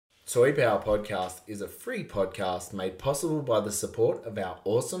Toy Power Podcast is a free podcast made possible by the support of our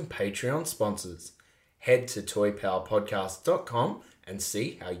awesome Patreon sponsors. Head to toypowerpodcast.com and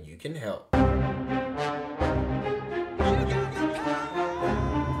see how you can help.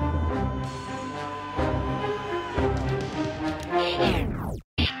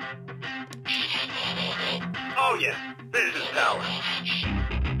 Oh yeah, this is power.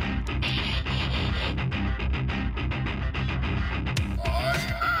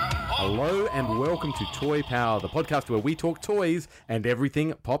 Hello and welcome to Toy Power, the podcast where we talk toys and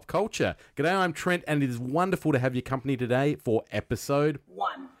everything pop culture. G'day, I'm Trent, and it is wonderful to have your company today for episode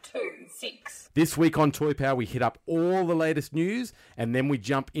 126. This week on Toy Power, we hit up all the latest news, and then we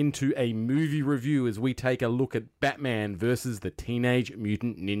jump into a movie review as we take a look at Batman versus the Teenage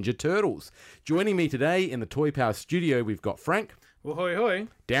Mutant Ninja Turtles. Joining me today in the Toy Power studio, we've got Frank. Well, hoi hoi.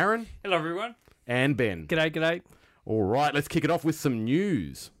 Darren. Hello, everyone. And Ben. G'day, g'day. All right, let's kick it off with some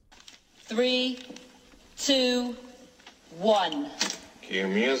news. 3, 2, 1. Cue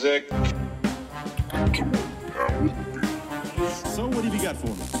music. So what have you got for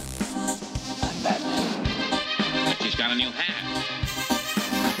me? She's got a new hat.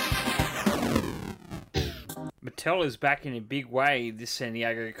 Mattel is back in a big way this San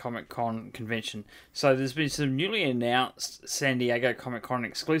Diego Comic-Con convention. So there's been some newly announced San Diego Comic-Con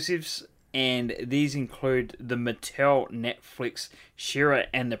exclusives, and these include the Mattel Netflix She-Ra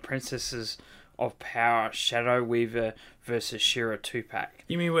and the Princesses of Power Shadow Weaver versus She-Ra 2-pack.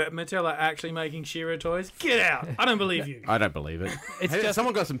 You mean Mattel are actually making She-Ra toys? Get out! I don't believe you. I don't believe it.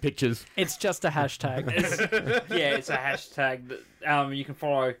 Someone got some pictures. It's just a hashtag. Yeah, it's a hashtag that you can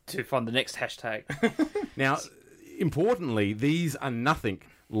follow to find the next hashtag. Now, importantly, these are nothing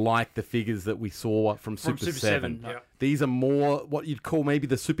like the figures that we saw from Super 7. Yeah. These are more what you'd call maybe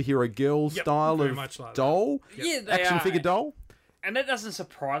the superhero girl style very of much like doll, Yeah, they action are. figure doll. And that doesn't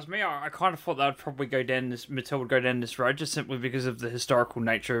surprise me. I kind of thought they would probably Mattel would go down this road just simply because of the historical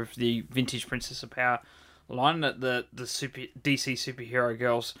nature of the vintage Princess of Power line. That the DC superhero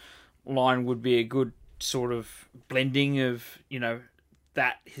girls line would be a good sort of blending of, you know,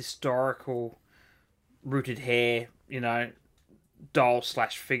 that historical rooted hair, you know, doll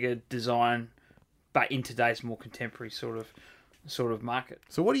 / figure design, but in today's more contemporary sort of market.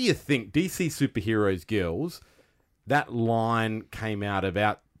 So what do you think? DC Superheroes Girls, that line came out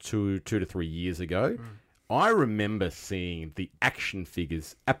about 2 to 3 years ago. I remember seeing the action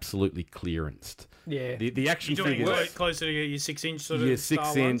figures absolutely clearanced. Yeah. The action You're doing figures... work closer to your 6-inch sort of Yeah,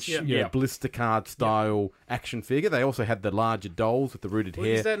 style 6-inch, ones? yeah, blister card style action figure. They also had the larger dolls with the rooted Well,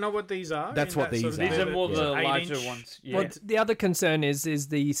 hair. is that not what these are? That's In what that these sort of are. These are more the 8-inch? larger ones. Yeah. Well, the other concern is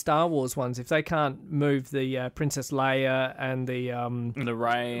the Star Wars ones. If they can't move the Princess Leia and the And the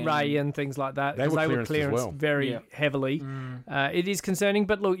Ray. Ray and things like that, They 'cause were they were clearanced as clearanced well. very heavily. It is concerning,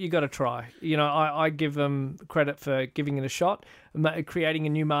 but look, you got to try. You know, I give them credit for giving it a shot, creating a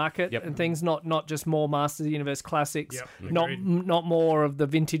new market Yep. and things. Not just more Masters of the Universe classics. Yep, Not agreed. not more of the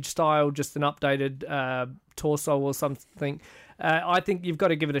vintage style, just an updated torso or something. I think you've got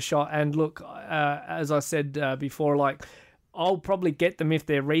to give it a shot. And look, as I said before, like, I'll probably get them if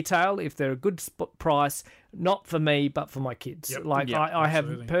they're retail, if they're a good price, not for me, but for my kids. Yep. Like, Yeah, I have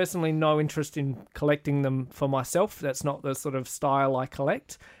absolutely. personally no interest in collecting them for myself. That's not the sort of style I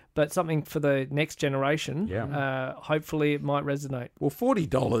collect, but something for the next generation. Yeah. Hopefully it might resonate. Well,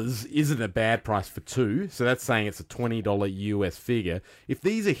 $40 isn't a bad price for two, so that's saying it's a $20 US figure. If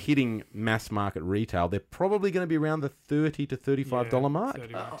these are hitting mass market retail, they're probably going to be around the $30 to $35 mark.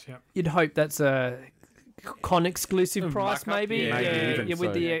 30 bucks, yeah. You'd hope that's a con exclusive price, markup, maybe. yeah. Maybe even with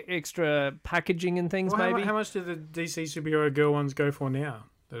so, the yeah. extra packaging and things, Well, maybe. how much do the DC superhero girl ones go for now?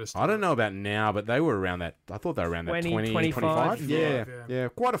 I don't know about now, but they were around that. I thought they were around that 20, 20, 25. 25. Yeah, Yeah.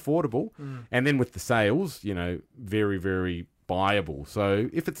 quite affordable. And then with the sales, you know, very, very buyable. So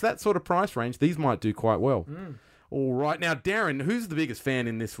if it's that sort of price range, these might do quite well. All right. Now, Darren, who's the biggest fan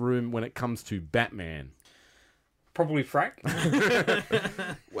in this room when it comes to Batman? Probably Frank.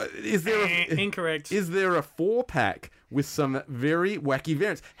 Is there Incorrect. Is there a 4-pack with some very wacky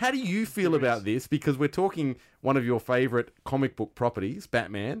variants? How do you feel about this? Because we're talking one of your favourite comic book properties,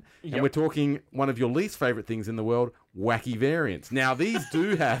 Batman, and we're talking one of your least favourite things in the world, wacky variants. Now, these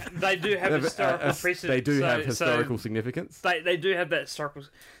do have... They do have historical precedent. They do have So historical significance. They do have that historical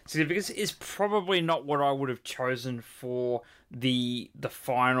significance. It's probably not what I would have chosen for the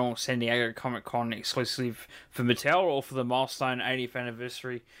final San Diego Comic-Con exclusive for Mattel or for the milestone 80th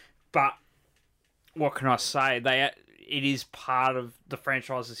anniversary. But what can I say? It is part of the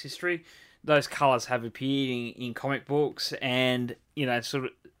franchise's history. Those colours have appeared in comic books, and you know,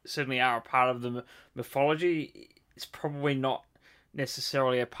 certainly are a part of the mythology. It's probably not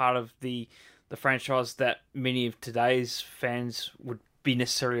necessarily a part of the franchise that many of today's fans would be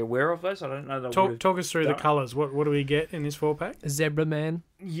necessarily aware of those. I don't know. Talk us through the colours. What do we get in this 4-pack? Zebra Man.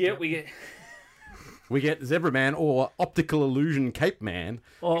 Yeah, we get... We get Zebra Man or Optical Illusion Cape Man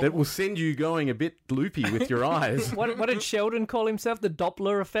that will send you going a bit loopy with your eyes. What did Sheldon call himself? The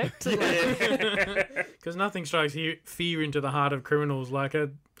Doppler effect? Because nothing strikes fear into the heart of criminals like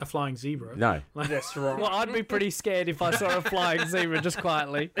a flying zebra. No. That's right. Well, I'd be pretty scared if I saw a flying zebra just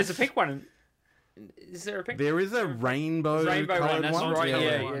quietly. There's a pink one. Is there a pink? There is a rainbow one. That's one. right.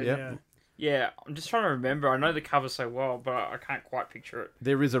 Yeah. Yeah. Yeah, I'm just trying to remember. I know the cover so well, but I can't quite picture it.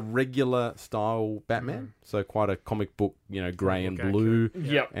 There is a regular style Batman, so quite a comic book, grey and blue.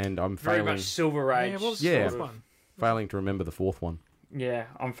 Yep. And I'm Very failing, much Silver Age. What was the fourth one? failing to remember the fourth one. Yeah,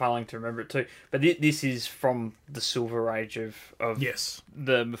 I'm failing to remember it too. But this is from the Silver Age of yes,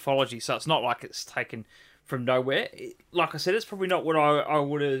 the mythology, so it's not like it's taken from nowhere. Like I said, it's probably not what I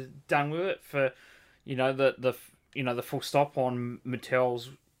would have done with it for, the full stop on Mattel's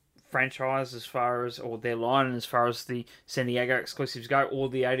franchise as far as, or their line, and as far as the San Diego exclusives go, or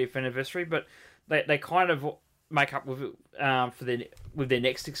the 80th anniversary. But they kind of make up with it with their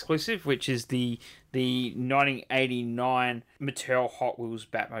next exclusive, which is the 1989 Mattel Hot Wheels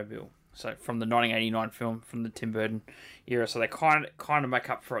Batmobile. So from the 1989 film, from the Tim Burton era. So they kind of make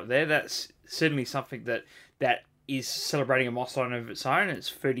up for it there. That's certainly something that is celebrating a milestone of its own. It's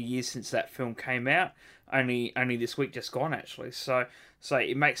 30 years since that film came out. Only this week just gone, actually. So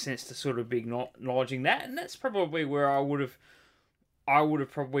it makes sense to sort of be acknowledging that, and that's probably where I would have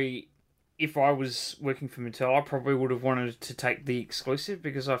probably, if I was working for Mattel, I probably would have wanted to take the exclusive,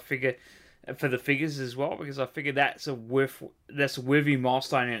 because I figure, for the figures as well, because I figure that's a worthy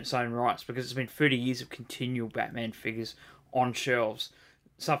milestone in its own rights, because it's been 30 years of continual Batman figures on shelves,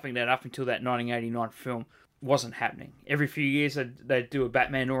 something that up until that 1989 film wasn't happening. Every few years they'd do a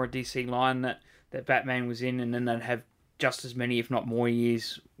Batman or a DC line that Batman was in, and then they'd have just as many, if not more,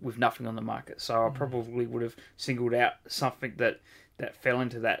 years with nothing on the market. So I probably would have singled out something that fell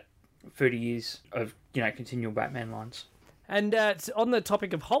into that 30 years of continual Batman lines. And on the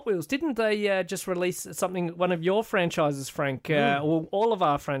topic of Hot Wheels, didn't they just release something, one of your franchises, Frank, or all of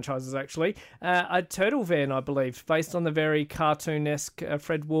our franchises actually, a Turtle Van, I believe, based on the very cartoon-esque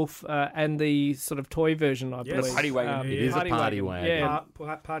Fred Wolf and the sort of toy version, I believe. Party wagon. It is a party wagon. Yeah.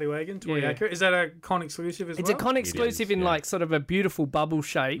 Party wagon, toy accurate. Is that a con exclusive as well? It's a con exclusive in like sort of a beautiful bubble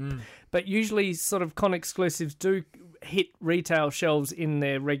shape, but usually sort of con exclusives do hit retail shelves in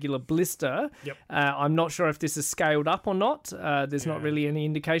their regular blister. Yep. I'm not sure if this is scaled up or not. There's not really any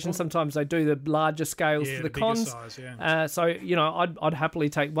indication. Sometimes they do the larger scales for the cons. Size, so I'd happily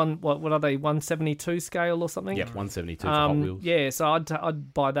take one. What are they? 172 scale or something? Yep, 172 for Hot Wheels. Yeah, so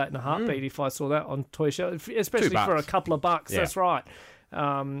I'd buy that in a heartbeat if I saw that on toy shelf, especially for a couple of bucks. Yeah. That's right.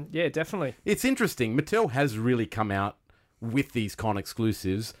 Yeah, definitely. It's interesting. Mattel has really come out with these con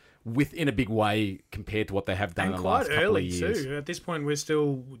exclusives in a big way compared to what they have done in the last couple of years. Too. At this point, we're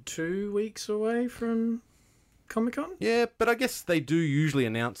still 2 weeks away from Comic-Con. Yeah, but I guess they do usually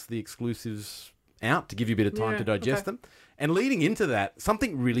announce the exclusives out to give you a bit of time to digest them. And leading into that,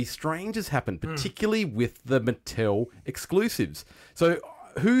 something really strange has happened, particularly with the Mattel exclusives. So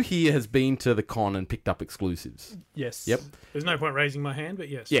who here has been to the con and picked up exclusives? Yes. Yep. There's no point raising my hand, but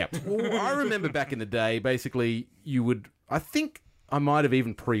yes. Yeah. Well, I remember back in the day, basically, I think I might have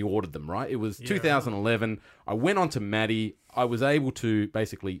even pre-ordered them, right? It was 2011. I went on to Maddie. I was able to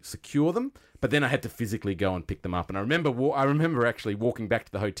basically secure them, but then I had to physically go and pick them up. And I remember actually walking back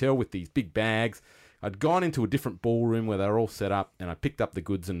to the hotel with these big bags. I'd gone into a different ballroom where they were all set up, and I picked up the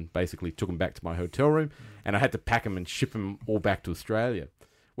goods and basically took them back to my hotel room, and I had to pack them and ship them all back to Australia.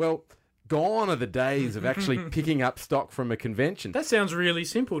 Well, gone are the days of actually picking up stock from a convention. That sounds really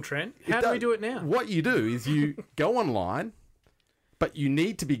simple, Trent. How do we do it now? What you do is you go online, but you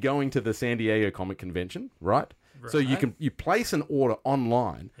need to be going to the San Diego Comic Convention, right? So you place an order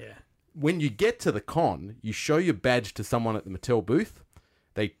online. Yeah. When you get to the con, you show your badge to someone at the Mattel booth.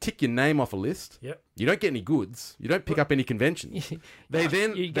 They tick your name off a list. Yep. You don't get any goods. You don't pick up any conventions. You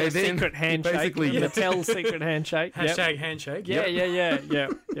get a secret handshake. Basically, Mattel secret handshake. Hashtag handshake. Yeah.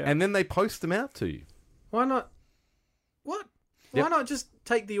 And then they post them out to you. Why not? What? Yep. Why not just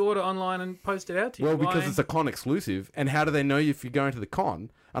take the order online and post it out to you? Well, because it's a con exclusive. And how do they know if you're going to the con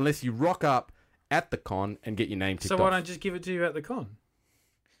unless you rock up at the con and get your name ticked off? So why don't just give it to you at the con?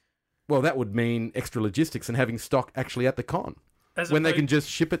 Well, that would mean extra logistics and having stock actually at the con. When they can just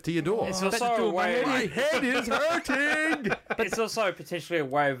ship it to your door. It's also a way. My head is hurting. It's also potentially a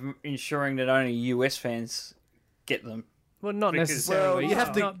way of ensuring that only US fans get them. Well, not Because- necessarily. Well, you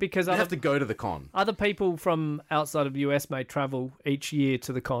have to Not because you other, have to go to the con. other people from outside of US may travel each year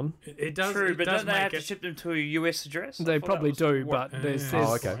to the con. It does. True, it but does don't they have make to it. ship them to a US address? I They thought probably that was do, what- but there's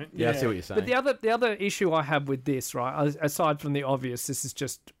Oh, okay. Yeah, I see what you're saying. But the other issue I have with this, right, aside from the obvious, this is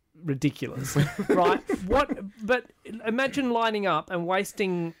just ridiculous, right? But imagine lining up and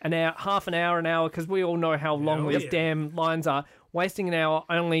wasting an hour, half an hour, because we all know how long these damn lines are. Wasting an hour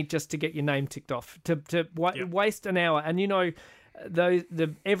only just to get your name ticked off, to waste an hour, and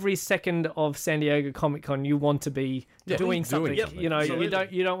every second of San Diego Comic Con, you want to be doing something. something. You know, Absolutely.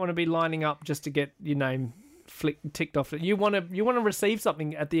 you don't want to be lining up just to get your name ticked off. You want to receive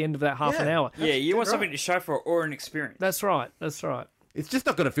something at the end of that half an hour. Yeah, you want something to show for it or an experience. That's right. That's right. It's just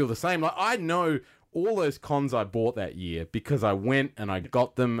not going to feel the same. Like, I know all those cons I bought that year because I went and I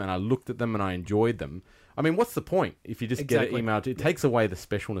got them and I looked at them and I enjoyed them. I mean, what's the point if you just get an email? It takes away the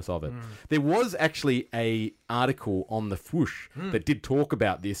specialness of it. There was actually a article on the Fwoosh that did talk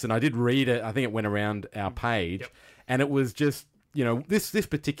about this, and I did read it. I think it went around our page, and it was just, this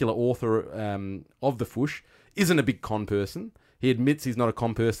particular author of the Fwoosh isn't a big con person. He admits he's not a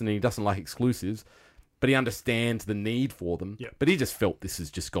con person and he doesn't like exclusives, but he understands the need for them. But he just felt this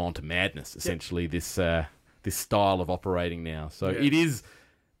has just gone to madness, essentially, this style of operating now. So it is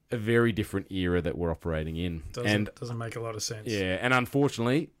a very different era that we're operating in. Doesn't make a lot of sense. Yeah, and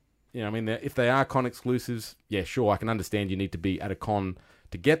unfortunately, if they are con exclusives, yeah, sure, I can understand you need to be at a con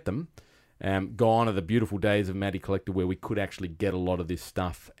to get them. Gone are the beautiful days of Matty Collector where we could actually get a lot of this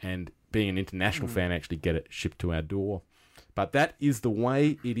stuff and, being an international fan, actually get it shipped to our door. But that is the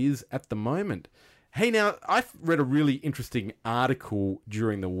way it is at the moment. Hey, now, I've read a really interesting article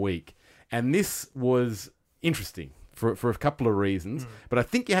during the week, and this was interesting for a couple of reasons, but I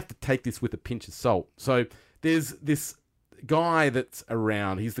think you have to take this with a pinch of salt. So there's this guy that's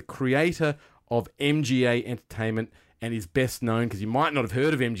around. He's the creator of MGA Entertainment and is best known, because you might not have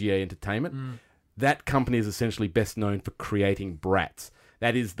heard of MGA Entertainment. That company is essentially best known for creating Bratz.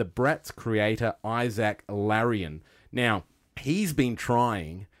 That is the Bratz creator, Isaac Larian. Now, he's been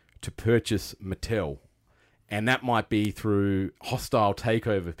trying to purchase Mattel, and that might be through hostile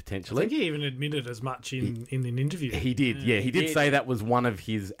takeover I potentially. think he even admitted as much in an interview. He did, he did say that was one of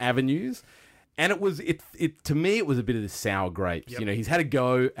his avenues, and it to me it was a bit of the sour grapes. He's had a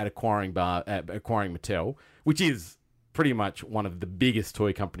go at acquiring Mattel, which is pretty much one of the biggest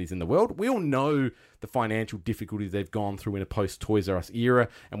toy companies in the world. We all know the financial difficulties they've gone through in a post-Toys R Us era,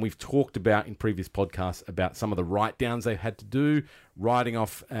 and we've talked about in previous podcasts about some of the write-downs they've had to do, writing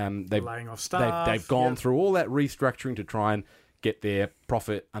off, laying off staff. They've gone through all that restructuring to try and get their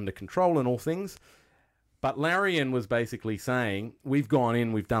profit under control and all things. But Larian was basically saying, we've gone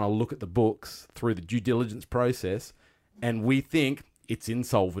in, we've done a look at the books through the due diligence process, and we think it's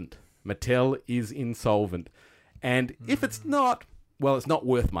insolvent. Mattel is insolvent. And if it's not, well, it's not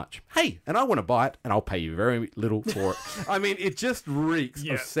worth much. Hey, and I want to buy it, and I'll pay you very little for it. I mean, it just reeks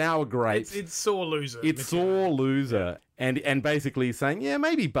of sour grapes. It's sore loser. It's sore loser. And basically saying, yeah,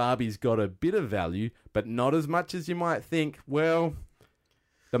 maybe Barbie's got a bit of value, but not as much as you might think. Well,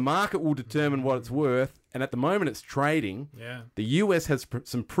 the market will determine what it's worth, and at the moment it's trading. Yeah. The US has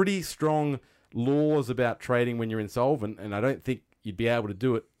some pretty strong laws about trading when you're insolvent, and I don't think you'd be able to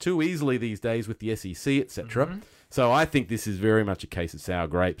do it too easily these days with the SEC, etc. So I think this is very much a case of sour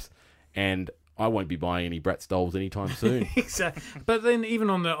grapes, and I won't be buying any Bratz dolls anytime soon. Exactly. But then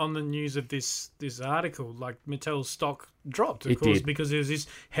even on the news of this article, like Mattel's stock dropped, of course, because there's this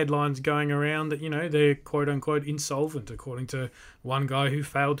headlines going around that, they're quote unquote insolvent, according to one guy who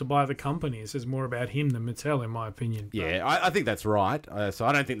failed to buy the company. It says more about him than Mattel, in my opinion. Yeah, I think that's right. So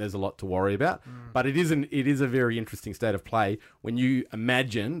I don't think there's a lot to worry about. But it is a very interesting state of play when you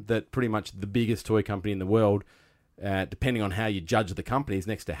imagine that pretty much the biggest toy company in the world, depending on how you judge the companies,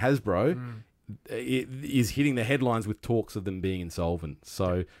 next to Hasbro, it is hitting the headlines with talks of them being insolvent.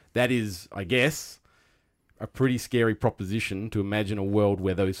 So that is, I guess, a pretty scary proposition to imagine a world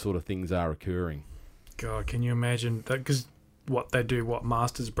where those sort of things are occurring. God, can you imagine that? Because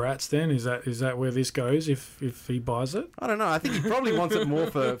Masters Bratz then? Is that where this goes if he buys it? I don't know. I think he probably wants it more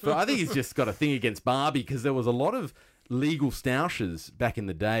for I think he's just got a thing against Barbie, because there was a lot of legal stoushes back in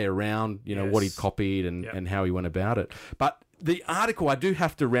the day around, what he'd copied and how he went about it. But the article, I do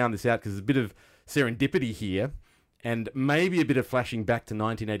have to round this out because there's a bit of serendipity here and maybe a bit of flashing back to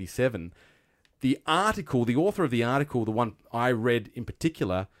 1987. The article, the author of the article, the one I read in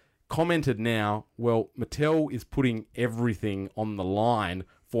particular, commented now, well, Mattel is putting everything on the line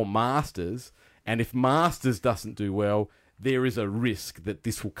for Masters, and if Masters doesn't do well, there is a risk that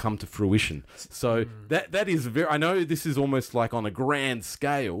this will come to fruition. So that is very... I know this is almost like on a grand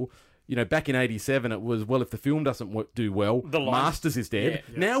scale. back in 87, it was, well, if the film doesn't do well, Masters is dead.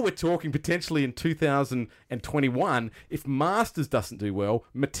 Yeah. Now we're talking potentially in 2021, if Masters doesn't do well,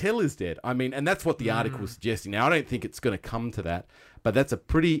 Mattel is dead. I mean, and that's what the article was suggesting. Now, I don't think it's going to come to that, but that's a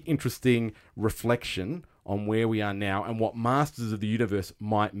pretty interesting reflection on where we are now and what Masters of the Universe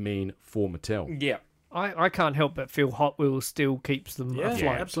might mean for Mattel. Yeah. I can't help but feel Hot Wheels still keeps them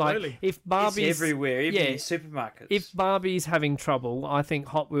afloat. absolutely. Like, if Barbie's It's everywhere, even in supermarkets. If Barbie's having trouble, I think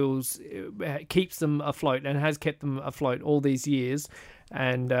Hot Wheels keeps them afloat and has kept them afloat all these years.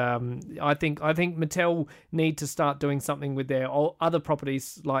 And I think Mattel need to start doing something with their other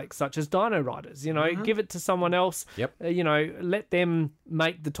properties, such as Dino Riders. Give it to someone else. Yep. Let them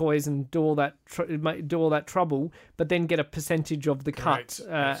make the toys and do all that trouble, but then get a percentage of the cut.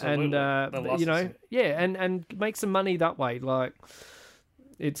 And and make some money that way.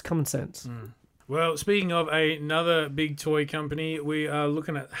 It's common sense. Well, speaking of another big toy company, we are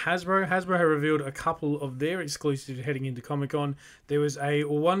looking at Hasbro. Hasbro have revealed a couple of their exclusives heading into Comic-Con. There was a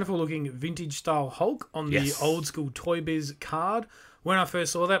wonderful-looking vintage-style Hulk on the old-school Toy Biz card. When I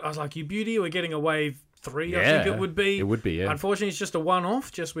first saw that, I was like, you beauty, we're getting a wave 3, I think it would be. It would be, yeah. Unfortunately, it's just a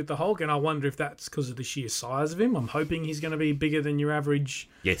one-off, just with the Hulk, and I wonder if that's because of the sheer size of him. I'm hoping he's going to be bigger than your average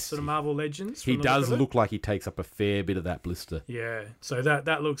sort of Marvel Legends. He does look like he takes up a fair bit of that blister. Yeah, so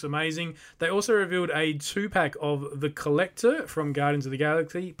that looks amazing. They also revealed a 2-pack of The Collector from Guardians of the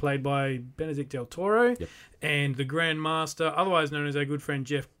Galaxy, played by Benedict Del Toro, and the Grandmaster, otherwise known as our good friend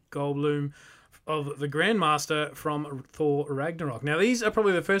Jeff Goldblum, of the Grandmaster from Thor Ragnarok. Now, these are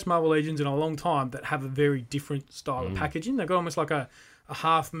probably the first Marvel Legends in a long time that have a very different style of packaging. They've got almost like a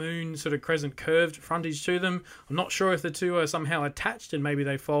half moon sort of crescent curved frontage to them. I'm not sure if the two are somehow attached and maybe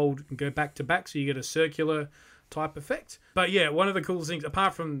they fold and go back to back so you get a circular type effect. But yeah, one of the coolest things,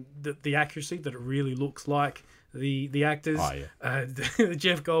 apart from the accuracy that it really looks like the actors, the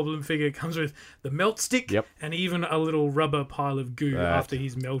Jeff Goldblum figure comes with the melt stick and even a little rubber pile of goo after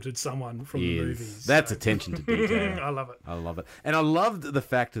he's melted someone from the movies. That's attention to detail. I love it. I love it. And I loved the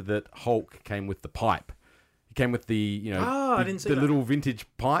fact that Hulk came with the pipe. He came with the, I didn't see the that. little vintage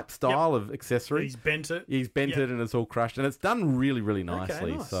pipe style of accessory. He's bent it. He's bent it and it's all crushed. And it's done really, really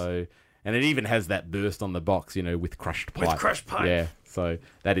nicely. Okay, nice. So, and it even has that burst on the box, with crushed pipe. With crushed pipe. Yeah. So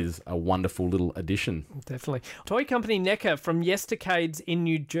that is a wonderful little addition. Definitely. Toy company NECA from Yestercades in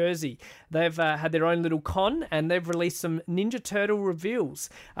New Jersey. They've had their own little con and they've released some Ninja Turtle reveals.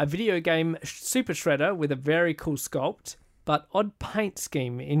 A video game Super Shredder with a very cool sculpt, but odd paint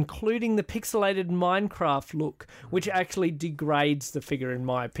scheme, including the pixelated Minecraft look, which actually degrades the figure, in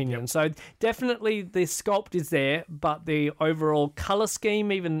my opinion. So definitely the sculpt is there, but the overall colour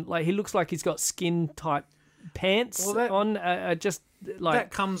scheme, even he looks like he's got skin-type pants on, that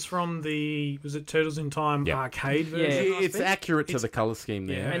comes from was it Turtles in Time arcade version? It's accurate to the colour scheme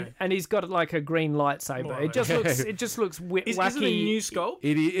there. And he's got a green lightsaber. It just looks wacky. Is it a new sculpt?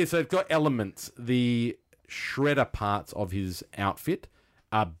 It is. So it's got elements. The shredder parts of his outfit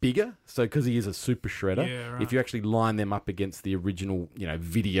are bigger, so because he is a super shredder, if you actually line them up against the original,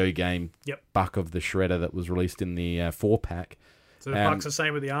 video game buck of the shredder that was released in the 4-pack. So the buck's the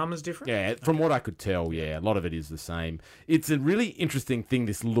same, but the armor's different? Yeah, from what I could tell, a lot of it is the same. It's a really interesting thing,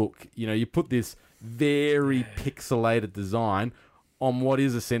 this look. You put this very pixelated design on what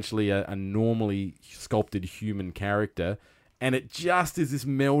is essentially a normally sculpted human character, and it just is this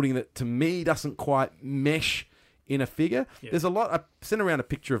melding that, to me, doesn't quite mesh in a figure. There's a lot. I sent around a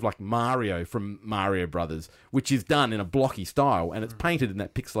picture of Mario from Mario Brothers, which is done in a blocky style, and it's painted in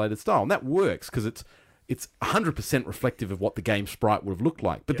that pixelated style, and that works because it's 100% reflective of what the game sprite would have looked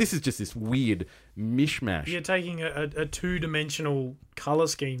like. But this is just this weird mishmash. You're taking a two-dimensional colour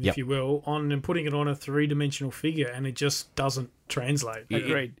scheme, if you will, and putting it on a three-dimensional figure, and it just doesn't translate.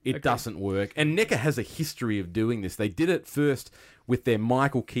 It doesn't work. And NECA has a history of doing this. They did it first with their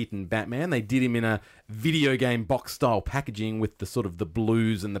Michael Keaton Batman. They did him in a video game box-style packaging with the sort of the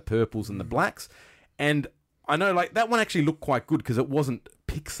blues and the purples and the blacks. And I know, that one actually looked quite good because it wasn't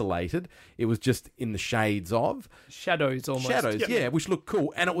pixelated. It was just in the shades of shadows, almost. Which looked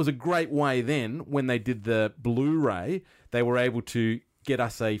cool. And it was a great way then, when they did the Blu-ray, they were able to get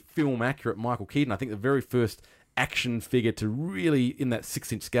us a film accurate Michael Keaton. I think the very first action figure to really, in that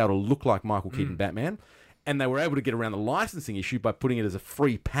 6-inch scale, to look like Michael Keaton Batman. And they were able to get around the licensing issue by putting it as a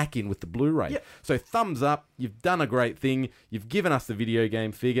free pack-in with the Blu-ray. So thumbs up, you've done a great thing. You've given us the video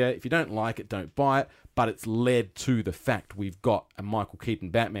game figure. If you don't like it, don't buy it. But it's led to the fact we've got a Michael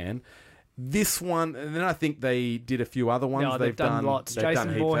Keaton Batman. This one, and then I think they did a few other ones. No, they've done lots. Jason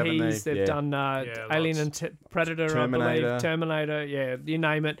heaps, Voorhees, they've done Alien lots. and Predator, Terminator. I believe. Terminator, yeah, you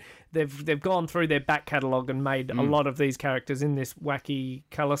name it. They've gone through their back catalogue and made a lot of these characters in this wacky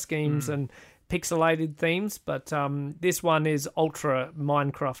colour schemes and pixelated themes. But this one is ultra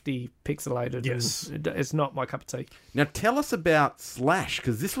Minecrafty pixelated. Yes. And it's not my cup of tea. Now tell us about Slash,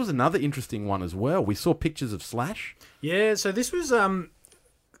 because this was another interesting one as well. We saw pictures of Slash. Yeah, so this was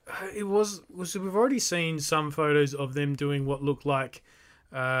we've already seen some photos of them doing what looked like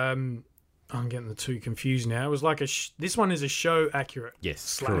I'm getting the two confused now. It was like this one is a show accurate. Yes,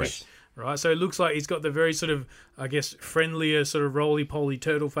 Slash, correct. right? So it looks like he's got the very sort of, I guess, friendlier sort of roly-poly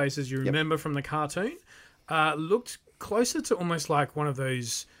turtle faces you remember from the cartoon. Looked closer to almost like one of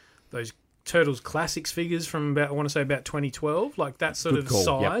those Turtles Classics figures from about 2012, like that sort Good of call,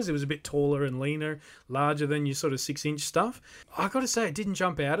 size. It was a bit taller and leaner, larger than your sort of 6-inch stuff. I got to say, it didn't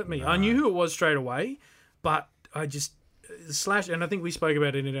jump out at me. I knew who it was straight away, but I just Slash, and I think we spoke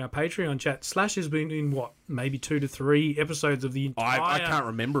about it in our Patreon chat. Slash has been in maybe 2 to 3 episodes of the entire. I can't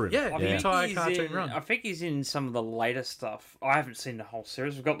remember him. Yeah, the entire cartoon run. I think he's in some of the later stuff. I haven't seen the whole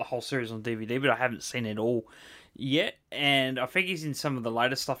series. We've got the whole series on DVD, but I haven't seen it all yet. And I think he's in some of the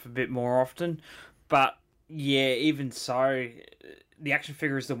later stuff a bit more often. But yeah, even so, the action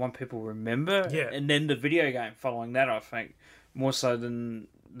figure is the one people remember. Yeah. And then the video game following that, I think, more so than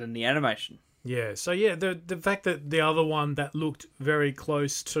the animation. Yeah, so yeah, the fact that the other one that looked very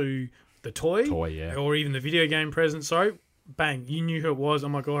close to the toy, yeah, or even the video game present, sorry, bang, you knew who it was. Oh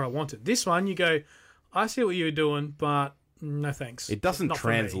my god, I want it. This one, you go, I see what you were doing, but no thanks. It doesn't Not for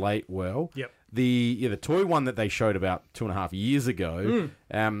me. translate well. Yep. The toy one that they showed about 2.5 years ago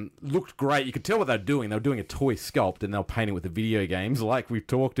looked great. You could tell what they were doing. They were doing a toy sculpt and they were painting with the video games like we've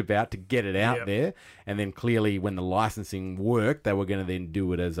talked about to get it out there. And then clearly when the licensing worked, they were going to then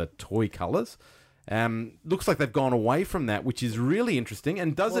do it as a toy colours. Looks like they've gone away from that, which is really interesting.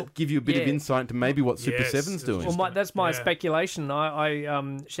 And does it give you a bit of insight into maybe what Super 7's doing? Well, that's my speculation.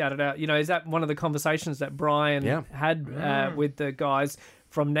 I shouted out, is that one of the conversations that Brian had with the guys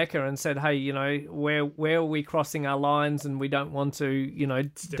from NECA and said, hey, where are we crossing our lines and we don't want to,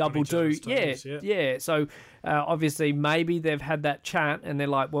 double do. Yeah. So obviously maybe they've had that chat and they're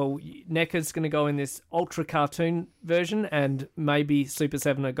like, well, NECA's going to go in this ultra cartoon version and maybe Super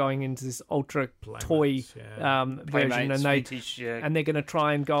 7 are going into this ultra toy version, and they're going to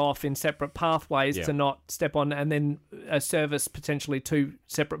try and go off in separate pathways to not step on, and then service potentially 2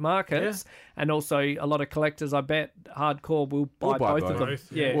 separate markets. And also a lot of collectors, I bet, hardcore will buy both of them.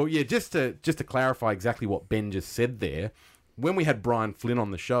 Yeah. Well, yeah, just to clarify exactly what Ben just said there, when we had Brian Flynn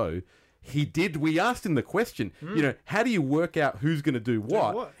on the show, we asked him the question, how do you work out who's going to do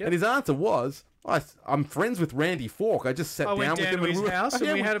what? And his answer was, I'm friends with Randy Falk. I just sat down with him to his house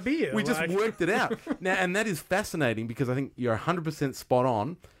and we had a beer. We just worked it out. Now, and that is fascinating because I think you're 100% spot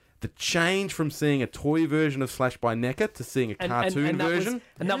on. The change from seeing a toy version of Slash by NECA to seeing a cartoon version.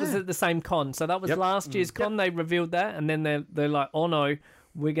 That was at the same con. So that was last year's con. They revealed that, and then they're like, oh no,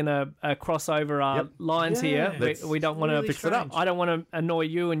 we're going to cross over our lines here. We don't want to fix it up. I don't want to annoy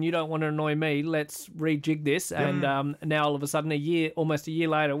you, and you don't want to annoy me. Let's rejig this. And now all of a sudden, almost a year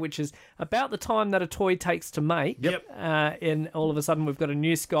later, which is about the time that a toy takes to make. And all of a sudden, we've got a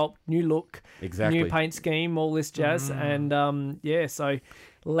new sculpt, new look, new paint scheme, all this jazz. And so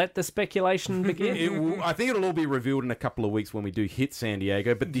let the speculation begin. I think it'll all be revealed in a couple of weeks when we do hit San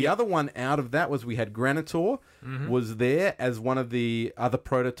Diego. But the other one out of that was we had Granitor was there as one of the other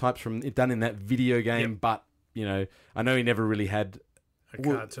prototypes done in that video game. But, I know he never really had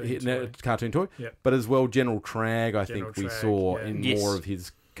a cartoon toy. But as well, General Trag, I think we saw in more of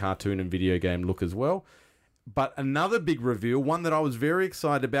his cartoon and video game look as well. But another big reveal, one that I was very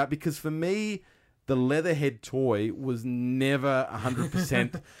excited about, because for me, the Leatherhead toy was never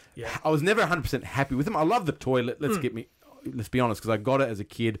 100%. I was never 100% happy with him. I love the toy. Let's be honest, because I got it as a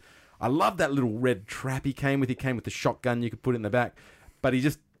kid. I love that little red trap he came with. He came with the shotgun you could put in the back. But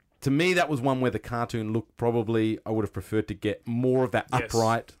to me, that was one where the cartoon look probably, I would have preferred to get more of that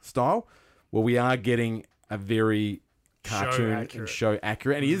upright style, where we are getting a very cartoon and show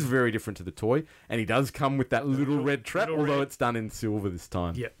accurate, and he is very different to the toy, and he does come with that little red trap, although it's done in silver this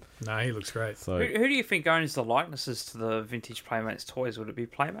time. He looks great. So who do you think owns the likenesses to the vintage Playmates toys? Would it be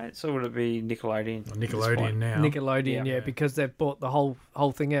Playmates or would it be Nickelodeon? Nickelodeon now. Nickelodeon, because they've bought the whole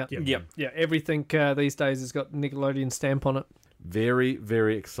thing out. Everything these days has got Nickelodeon stamp on it. Very,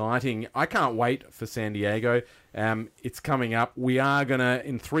 very exciting. I can't wait for San Diego. It's coming up. We are going to,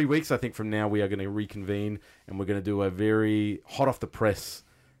 in 3 weeks, I think from now, we are going to reconvene and we're going to do a very hot off the press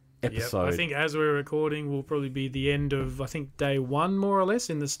episode. I think as we're recording will probably be the end of, I think, day 1 more or less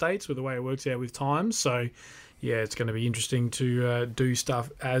in the States with the way it works out with times. So yeah, it's going to be interesting to do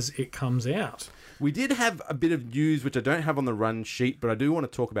stuff as it comes out. We did have a bit of news, which I don't have on the run sheet, but I do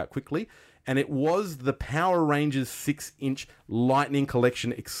want to talk about quickly. And it was the Power Rangers 6-inch Lightning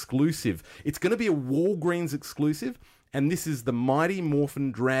Collection exclusive. It's going to be a Walgreens exclusive, and this is the Mighty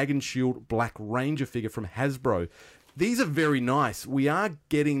Morphin Dragon Shield Black Ranger figure from Hasbro. These are very nice. We are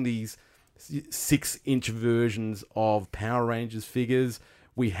getting these 6-inch versions of Power Rangers figures.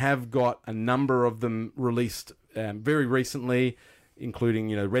 We have got a number of them released very recently,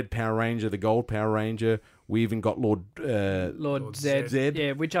 including, Red Power Ranger, the Gold Power Ranger. We even got Lord Zed.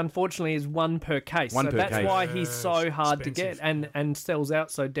 Yeah, which unfortunately is one per case. That's why he's so hard to get and sells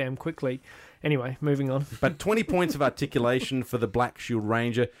out so damn quickly. Anyway, moving on. But 20 points of articulation for the Black Shield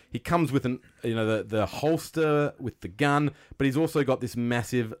Ranger. He comes with the holster with the gun, but he's also got this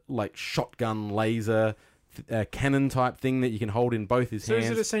massive shotgun laser cannon type thing that you can hold in both his hands.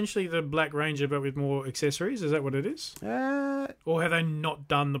 So is it essentially the Black Ranger but with more accessories? Is that what it is? Or have they not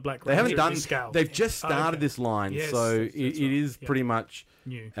done the Black Ranger? They haven't done. Scale? They've just started this line, so it is pretty much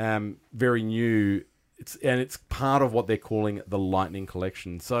new. Very new. It's part of what they're calling the Lightning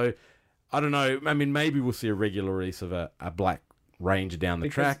Collection. So I don't know. I mean, maybe we'll see a regular release of a Black Ranger down the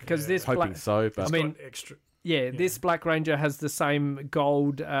track. Because this hoping so, but extra. Yeah, this Black Ranger has the same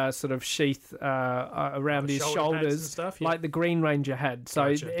gold sort of sheath around his shoulders, and stuff, like the Green Ranger had. So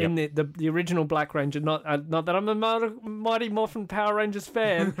Gotcha. in the original Black Ranger, not that I'm a Mighty Morphin Power Rangers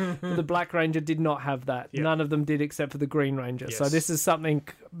fan, but the Black Ranger did not have that. Yep. None of them did except for the Green Ranger. Yes. So this is something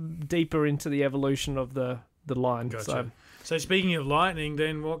deeper into the evolution of the line. Gotcha. So speaking of lightning,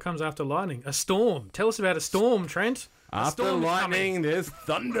 then what comes after lightning? A storm. Tell us about a storm, Trent. After lightning, there's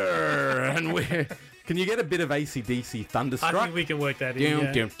thunder, and we're... Can you get a bit of AC/DC Thunderstruck? I think we can work that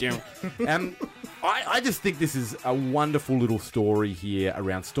in. I just think this is a wonderful little story here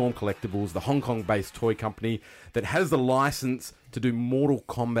around Storm Collectibles, the Hong Kong-based toy company that has the license to do Mortal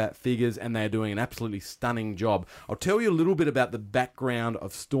Kombat figures, and they're doing an absolutely stunning job. I'll tell you a little bit about the background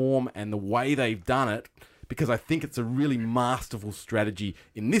of Storm and the way they've done it, because I think it's a really masterful strategy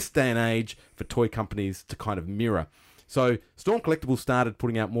in this day and age for toy companies to kind of mirror. So Storm Collectibles started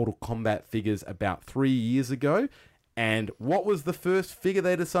putting out Mortal Kombat figures about 3 years ago. And what was the first figure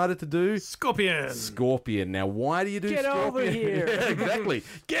they decided to do? Scorpion. Now, why do you do Scorpion? Get over here. Yeah, exactly.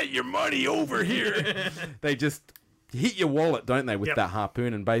 Get your money over here. They just hit your wallet, don't they, with that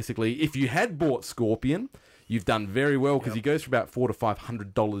harpoon. And basically, if you had bought Scorpion, you've done very well, because he goes for about $400 to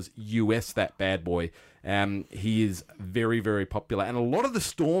 $500 US, that bad boy. He is very, very popular. And a lot of the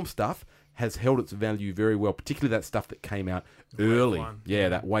Storm stuff has held its value very well, particularly that stuff that came out early. Yeah,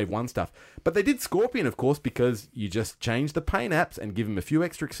 that Wave 1 stuff. But they did Scorpion, of course, because you just change the paint apps and give him a few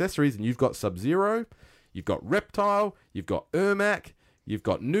extra accessories, and you've got Sub-Zero, you've got Reptile, you've got Ermac, you've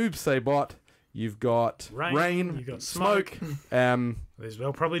got Noob Saibot, you've got Rain, you've got Smoke.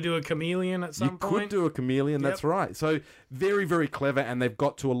 They'll probably do a Chameleon at some point. You could do a Chameleon, that's right. So very, very clever, and they've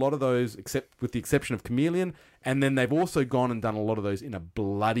got to a lot of those, except with the exception of Chameleon, and then they've also gone and done a lot of those in a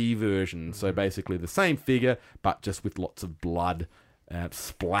bloody version. So basically the same figure, but just with lots of blood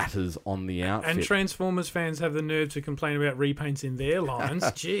splatters on the outfit. And Transformers fans have the nerve to complain about repaints in their lines.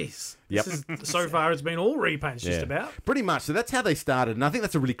 Jeez. So far it's been all repaints just about. Pretty much. So that's how they started, and I think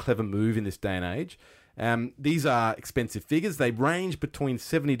that's a really clever move in this day and age. These are expensive figures. They range between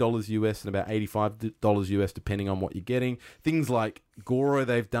 $70 US and about $85 US, depending on what you're getting. Things like Goro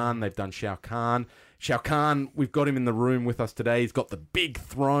they've done Shao Kahn. Shao Kahn, we've got him in the room with us today. He's got the big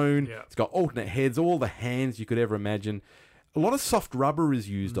throne. It's got alternate heads, all the hands you could ever imagine. A lot of soft rubber is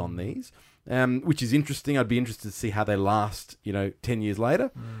used on these, which is interesting. I'd be interested to see how they last, 10 years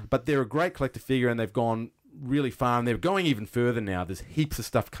later. But they're a great collector figure, and they've gone really far, and they're going even further now. There's heaps of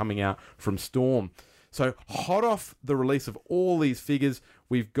stuff coming out from Storm. So hot off the release of all these figures,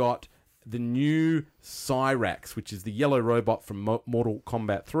 we've got the new Cyrax, which is the yellow robot from Mortal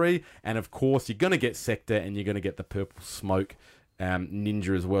Kombat 3. And of course, you're going to get Sector, and you're going to get the Purple Smoke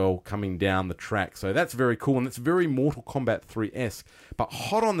ninja as well coming down the track. So that's very cool, and it's very Mortal Kombat 3-esque. But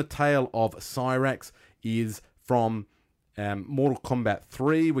hot on the tail of Cyrax is from Mortal Kombat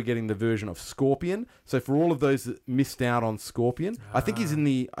 3. We're getting the version of Scorpion. So for all of those that missed out on Scorpion, I think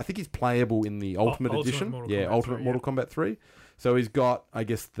he's playable in the Ultimate Edition. Mortal Kombat 3. So he's got, I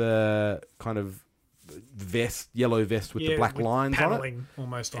guess, the kind of vest, yellow vest with the black lines on it. Paneling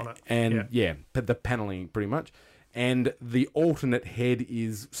almost on it. And the paneling pretty much. And the alternate head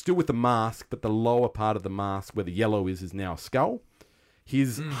is still with the mask, but the lower part of the mask where the yellow is now a skull.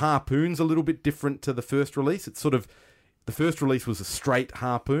 His harpoon's a little bit different to the first release. It's sort of, The first release was a straight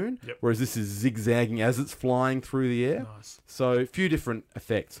harpoon, whereas this is zigzagging as it's flying through the air. Nice. So a few different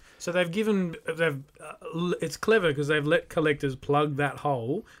effects. So it's clever because they've let collectors plug that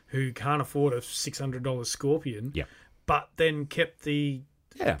hole who can't afford a $600 Scorpion. Yeah. But then kept the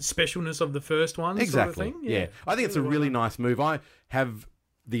specialness of the first one. Exactly. Sort of thing. Yeah. I think it's a really nice move. I have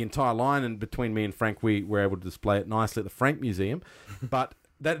the entire line, and between me and Frank, we were able to display it nicely at the Frank Museum. But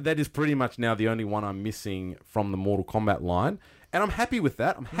that is pretty much now the only one I'm missing from the Mortal Kombat line. And I'm happy with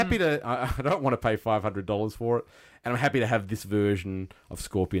that. I'm happy to... I don't want to pay $500 for it. And I'm happy to have this version of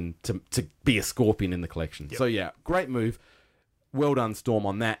Scorpion to be a Scorpion in the collection. Yep. So, yeah, great move. Well done, Storm,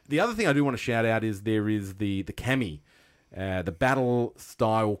 on that. The other thing I do want to shout out is there is the Cammy. The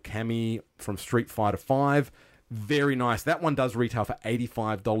battle-style Cammy from Street Fighter V. Very nice. That one does retail for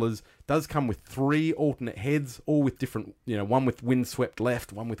 $85. Does come with 3 alternate heads, all with different, one with windswept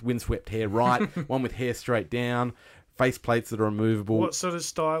left, one with windswept hair right, one with hair straight down, face plates that are removable. What sort of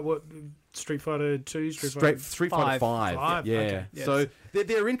style? What Street Fighter 2? Street Fighter 5. Yeah. Okay. Yes. So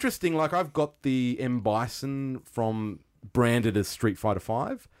they're interesting. Like I've got the M. Bison branded as Street Fighter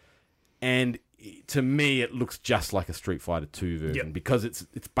 5, and to me, it looks just like a Street Fighter 2 version because it's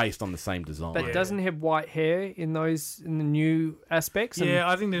based on the same design. But doesn't he have white hair in the new aspects? Yeah,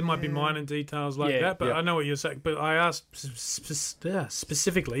 I think there might be minor details like that, but I know what you're saying. But I asked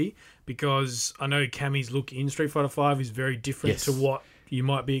specifically because I know Cammy's look in Street Fighter 5 is very different to what you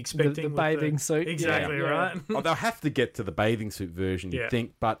might be expecting. The bathing suit. Exactly, right? They'll have to get to the bathing suit version, you'd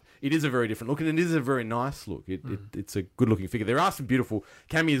think, but it is a very different look, and it is a very nice look. It's a good-looking figure. There are some beautiful...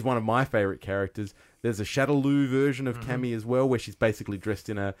 Cammy is one of my favourite characters. There's a Shadaloo version of Cammy as well, where she's basically dressed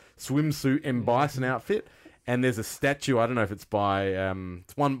in a swimsuit M. Bison outfit, and there's a statue, I don't know if it's by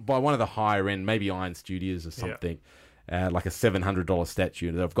one of the higher-end, maybe Iron Studios or something, like a $700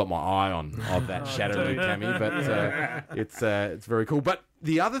 statue that I've got my eye on of that Shadaloo Cammy, but it's very cool. But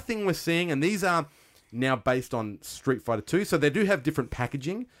the other thing we're seeing, and these are now based on Street Fighter 2, so they do have different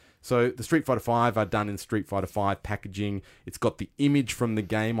packaging. So the Street Fighter 5 are done in Street Fighter 5 packaging. It's got the image from the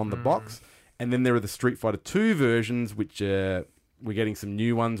game on the box, and then there are the Street Fighter 2 versions, which we're getting some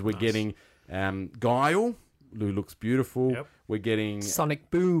new ones. We're getting Guile, who looks beautiful. Yep. We're getting... Sonic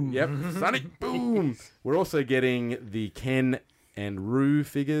Boom. Yep, Sonic Boom. We're also getting the Ken and Ryu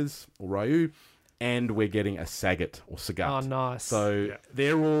figures, or Ryu, and we're getting a Sagat, or Sagat. Oh, nice. So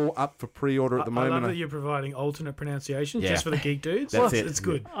they're all up for pre-order at the moment. I love that you're providing alternate pronunciations just for the geek dudes. That's it. It's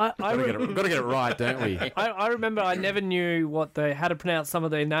good. Got to get it right, don't we? I remember I never knew how to pronounce some of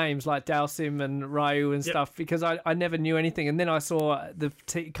their names, like Dalsim and Ryu and stuff, because I never knew anything. And then I saw the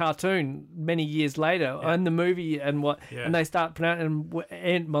cartoon many years later and the movie and they start pronouncing.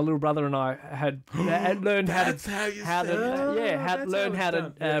 And my little brother and I had learned how to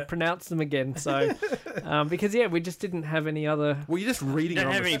pronounce them again. So. Because we just didn't have any other. Well, you're just reading it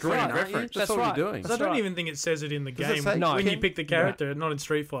on the screen, reference. That's all you're doing. I don't even think it says it in the game when you pick the character. Not in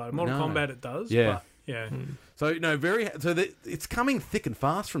Street Fighter, Mortal Kombat, it does. Yeah, but, So it's coming thick and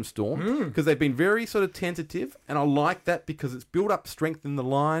fast from Storm because they've been very sort of tentative, and I like that because it's built up strength in the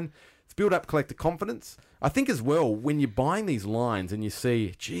line. It's built up collector confidence. I think as well, when you're buying these lines and you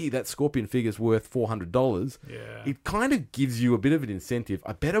see, gee, that Scorpion figure's worth $400, it kind of gives you a bit of an incentive.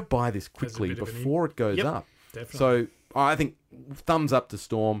 I better buy this quickly before it goes up. Definitely. So I think thumbs up to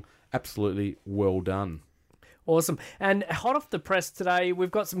Storm. Absolutely well done. Awesome. And hot off the press today,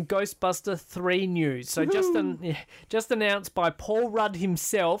 we've got some Ghostbuster 3 news. So just announced by Paul Rudd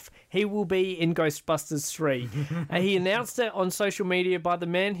himself, he will be in Ghostbusters 3. He announced it on social media by the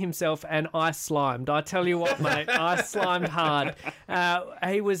man himself, and I slimed. I tell you what, mate, I slimed hard.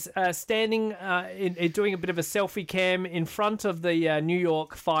 He was standing, doing a bit of a selfie cam in front of the New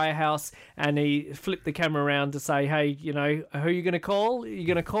York firehouse, and he flipped the camera around to say, hey, who are you going to call? You're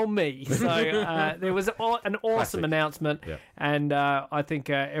going to call me. So there was an awesome announcement, and I think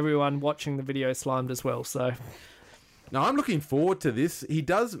everyone watching the video slimed as well. So, now I'm looking forward to this. He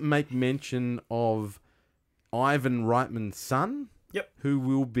does make mention of Ivan Reitman's son, who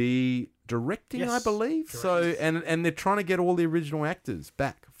will be directing, I believe. Correct. So, and they're trying to get all the original actors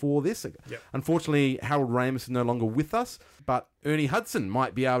back for this. Unfortunately, Harold Ramis is no longer with us, but Ernie Hudson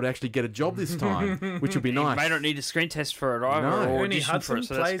might be able to actually get a job this time, which would be nice. He may not need a screen test for it either. No. Ernie Hudson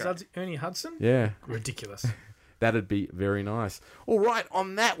plays Ernie Hudson? Yeah. Ridiculous. That'd be very nice. All right,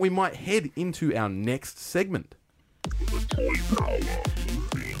 on that, we might head into our next segment. What are you?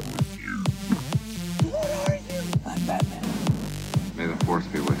 I'm Batman. May the force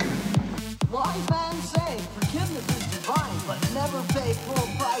be with you. Wise man say forgiveness is divine, but never pay full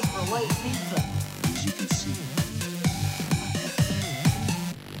price for late pizza. As you can see.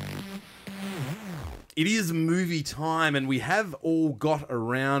 it is movie time, and we have all got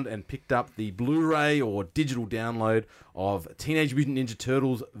around and picked up the Blu-ray or digital download of Teenage Mutant Ninja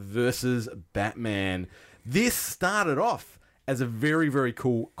Turtles versus Batman. This started off as a very, very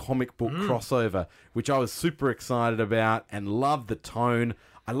cool comic book crossover, which I was super excited about and loved the tone.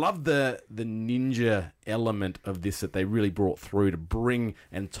 I love the ninja element of this that they really brought through to bring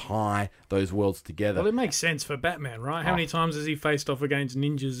and tie those worlds together. Well, it makes sense for Batman, right? How many times has he faced off against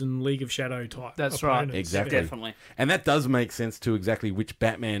ninjas and League of Shadow type? That's opponents? right. Exactly. Definitely. And that does make sense to exactly which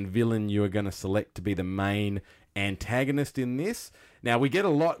Batman villain you are going to select to be the main antagonist in this. Now, we get a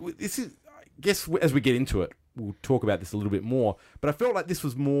lot... This is, I guess, as we get into it, we'll talk about this a little bit more. But I felt like this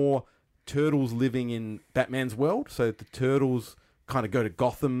was more Turtles living in Batman's world. So the Turtles kind of go to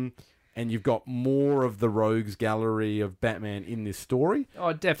Gotham, and you've got more of the rogues gallery of Batman in this story.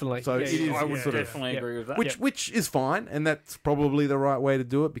 Oh, definitely. So Yeah, it is I would sort of, definitely agree with that. which is fine, and that's probably the right way to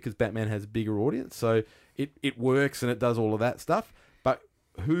do it because Batman has a bigger audience. So it works and it does all of that stuff. But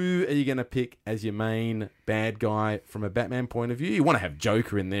who are you going to pick as your main bad guy from a Batman point of view? You want to have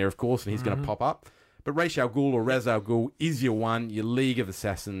Joker in there, of course, and he's going to pop up. But Ra's al Ghul or Ra's al Ghul is your one, your League of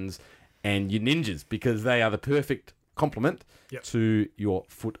Assassins, and your ninjas, because they are the perfect complement to your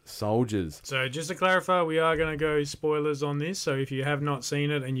foot soldiers. So just to clarify, we are going to go spoilers on this. So if you have not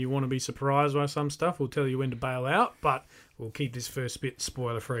seen it and you want to be surprised by some stuff, we'll tell you when to bail out. But we'll keep this first bit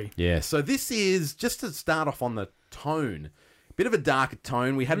spoiler free. Yeah, so this is, just to start off on the tone, a bit of a darker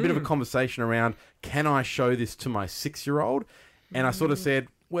tone. We had a bit of a conversation around, can I show this to my 6-year-old? And I sort of said,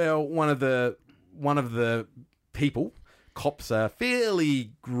 well, one of the people cops a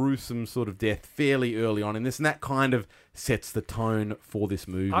fairly gruesome sort of death fairly early on in this, and that kind of sets the tone for this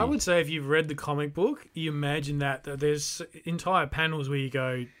movie. I would say if you've read the comic book, you imagine that there's entire panels where you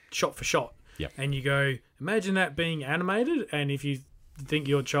go shot for shot. Yep. And you go, imagine that being animated, and if you think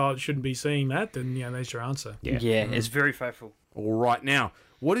your child shouldn't be seeing that, then there's your answer. Yeah, it's very faithful. All right, now,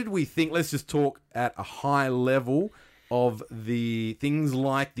 what did we think? Let's just talk at a high level of the things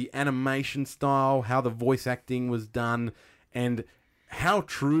like the animation style, how the voice acting was done, and how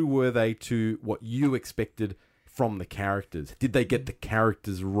true were they to what you expected from the characters? Did they get the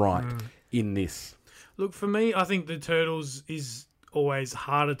characters right in this? Look, for me, I think the Turtles is always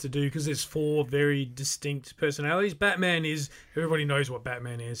harder to do because there's 4 very distinct personalities. Batman is, everybody knows what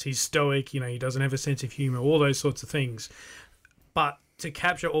Batman is. He's stoic, he doesn't have a sense of humor, all those sorts of things. But to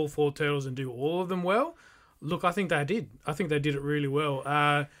capture all 4 Turtles and do all of them well, look, I think they did. I think they did it really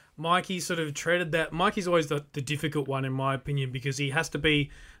well. Mikey sort of treaded that. Mikey's always the difficult one, in my opinion, because he has to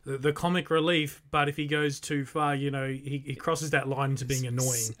be the comic relief, but if he goes too far, he crosses that line into being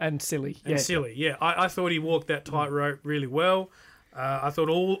annoying. And silly. Silly, yeah. I thought he walked that tightrope really well. I thought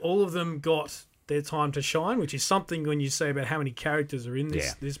all of them got their time to shine, which is something when you say about how many characters are in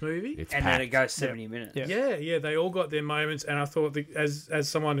this movie. It's and packed. then it goes 70 minutes. Yeah, they all got their moments, and I thought as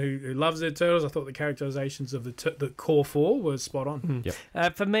someone who loves their Turtles, I thought the characterizations of the core 4 were spot on.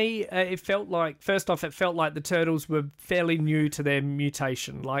 Yep. For me, it felt like the Turtles were fairly new to their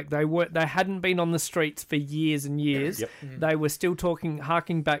mutation. Like they hadn't been on the streets for years and years. Yep. They were still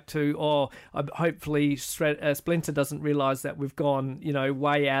harking back to, hopefully Splinter doesn't realize that we've gone,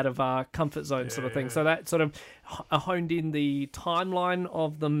 way out of our comfort zone sort of thing. So that sort of honed in the timeline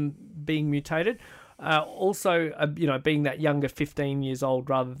of them being mutated. Also, being that younger 15 years old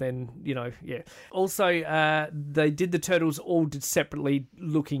rather than, Also, they did the Turtles all did separately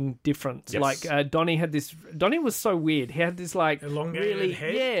looking different. Yes. Like, Donnie was so weird. He had this, like, elongated really,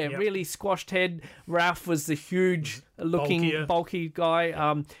 head. really squashed head. Ralph was the huge looking, bulky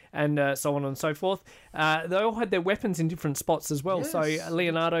guy, and so on and so forth. They all had their weapons in different spots as well. Yes. So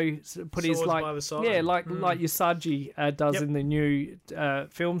Leonardo put his, Swords like, by the side. like Usagi does in the new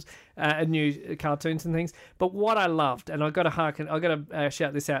films and new cartoons and things. But what I loved, and I got to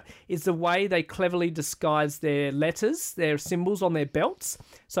shout this out, is the way they cleverly disguised their letters, their symbols on their belts.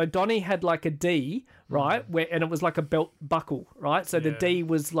 So Donnie had like a D, right, and it was like a belt buckle, right. So the D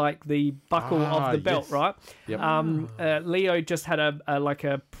was like the buckle of the belt, yes. right. Yep. Leo just had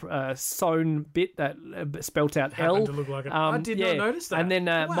a sewn bit that spelt out L. Happened to look like it. I did not notice that. And then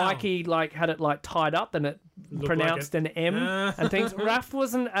Wow. Mikey had it like tied up and it pronounced like an M and things. Raph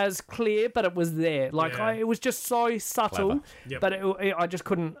wasn't as clear, but it was there. It was just so subtle. Yep. But I just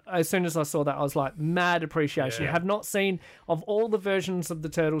couldn't. As soon as I saw that, I was like, mad appreciation. Yeah. Have not seen, of all the versions of the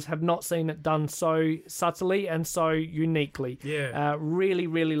Turtles, have not seen it done so subtly and so uniquely. Yeah. Really,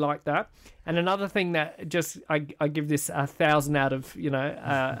 really like that. And another thing that just I give this 1,000 out of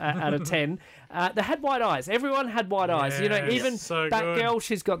out of 10. They had white eyes. Everyone had white eyes. Even so Batgirl,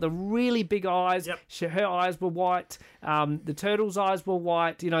 she's got the really big eyes. Yep. Her eyes were white. The turtle's eyes were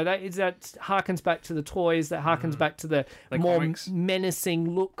white. That harkens back to the toys. That harkens back to the more comics.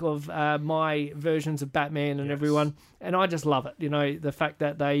 menacing look of my versions of Batman and everyone. And I just love it. The fact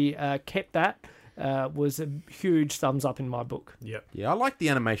that they kept that. Was a huge thumbs up in my book. Yep. Yeah, I like the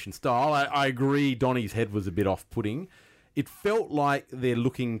animation style. I agree Donnie's head was a bit off-putting. It felt like they're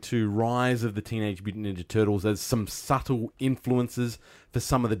looking to Rise of the Teenage Mutant Ninja Turtles as some subtle influences for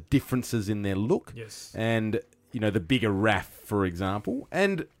some of the differences in their look. Yes. And, the bigger Raph, for example.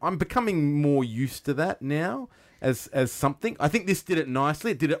 And I'm becoming more used to that now as something. I think this did it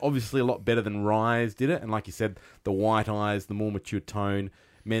nicely. It did it obviously a lot better than Rise did it. And like you said, the white eyes, the more mature tone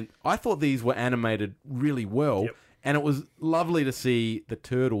meant I thought these were animated really well. Yep. And it was lovely to see the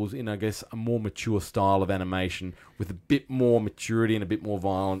Turtles in, I guess, a more mature style of animation with a bit more maturity and a bit more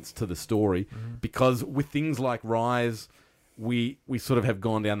violence to the story. Because with things like Rise, we sort of have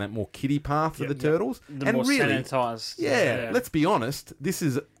gone down that more kiddie path for the Turtles. The more sanitized. Yeah, let's be honest, this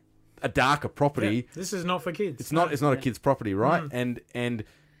is a darker property. Yeah, this is not for kids. It's not a kid's property, right? And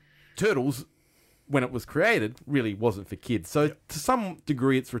Turtles, when it was created, really wasn't for kids. So to some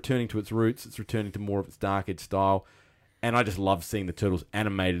degree, it's returning to its roots. It's returning to more of its dark edge style. And I just love seeing the Turtles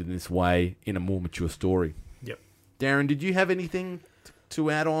animated in this way in a more mature story. Yep. Darren, did you have anything to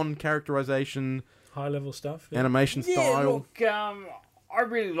add on? Characterization? High-level stuff? Yeah. Animation style? Yeah, look, I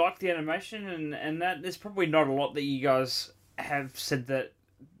really like the animation and that. There's probably not a lot that you guys have said that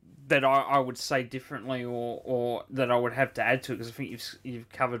I would say differently or that I would have to add to it, because I think you've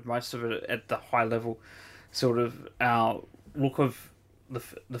covered most of it at the high level sort of look of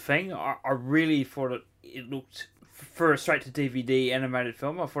the thing. I really thought it looked, for a straight to DVD animated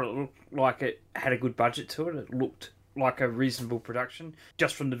film, I thought it looked like it had a good budget to it. It looked like a reasonable production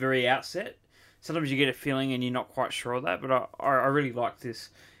just from the very outset. Sometimes you get a feeling and you're not quite sure of that, but I really like this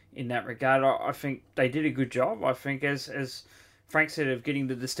in that regard. I think they did a good job. I think as Frank said, of getting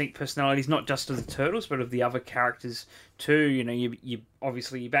the distinct personalities, not just of the Turtles, but of the other characters too. You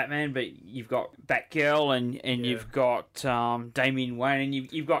obviously you're Batman, but you've got Batgirl and you've got Damian Wayne, and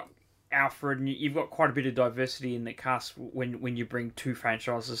you've got Alfred, and you've got quite a bit of diversity in the cast when you bring two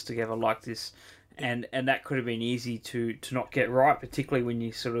franchises together like this. And that could have been easy to not get right, particularly when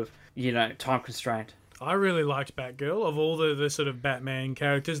you sort of, time constrained. I really liked Batgirl. Of all the sort of Batman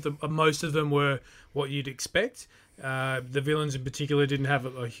characters, most of them were what you'd expect. The villains in particular didn't have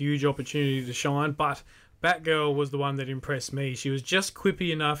a huge opportunity to shine, but Batgirl was the one that impressed me. She was just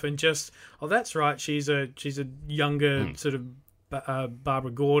quippy enough and just, that's right, she's a younger sort of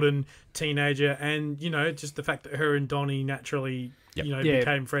Barbara Gordon teenager, and just the fact that her and Donnie naturally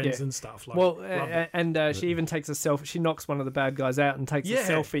became friends and stuff. She even takes a selfie. She knocks one of the bad guys out and takes a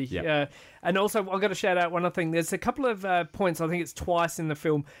selfie. And also, I've got to shout out one other thing. There's a couple of points, I think it's twice in the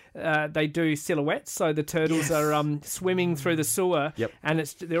film, they do silhouettes. So the Turtles are swimming through the sewer, and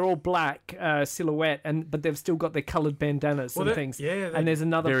they're all black silhouette, but they've still got their coloured bandanas and things. Yeah, and there's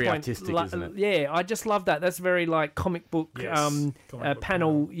another very point. Artistic, isn't it? Yeah, I just love that. That's very like comic book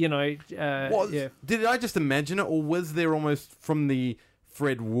panel. Did I just imagine it, or was there almost from the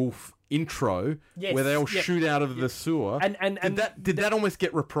Fred Wolf intro where they all shoot out of the sewer? And did that almost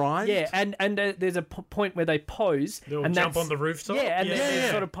get reprised? Yeah, and there's a point where they pose. They'll and jump on the rooftop. Yeah, and they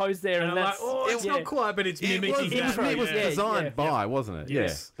sort of pose there, and that's it's not quite, but it's mimicking. It was designed by, wasn't it?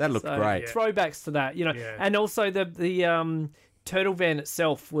 Yes. Yeah, that looked great. Throwbacks to that, and also the Turtle Van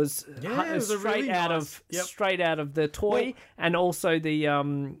itself was straight out of the toy, and also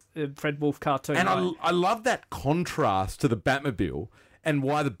the Fred Wolf cartoon. And I love that contrast to the Batmobile, and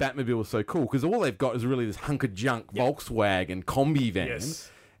why the Batmobile was so cool, because all they've got is really this hunk of junk Volkswagen combi van. Yes.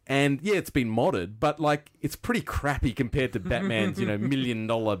 And it's been modded, but it's pretty crappy compared to Batman's, $1 million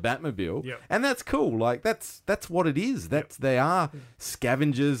Batmobile. Yep. And that's cool. That's what it is. They are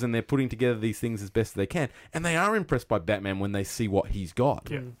scavengers, and they're putting together these things as best as they can. And they are impressed by Batman when they see what he's got.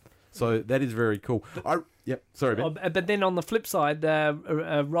 Yeah. So that is very cool. Sorry, Ben. But then on the flip side,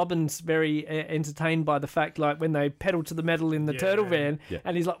 Robin's very entertained by the fact, when they pedal to the metal in the Turtle Van,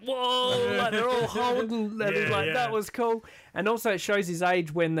 and he's like, whoa, they're all holding, and he's like, that was cool. And also it shows his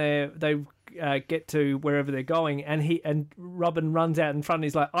age when they get to wherever they're going, and Robin runs out in front, and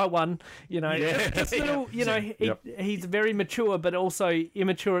he's like, I won. It's little, he's very mature, but also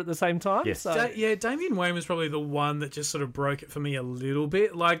immature at the same time. Yes. So. Damian Wayne was probably the one that just sort of broke it for me a little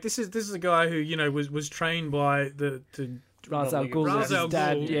bit. This is a guy who was trained by the Ra's al Ghul, his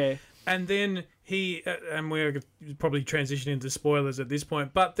dad, And then he, and we're probably transitioning into spoilers at this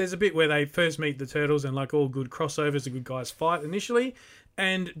point, but there's a bit where they first meet the Turtles and like all good crossovers, the good guys fight initially.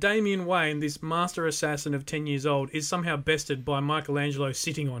 And Damian Wayne, this master assassin of 10 years old, is somehow bested by Michelangelo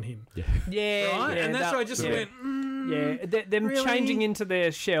sitting on him. Yeah, Right? yeah, And that's why I just went, them really? changing into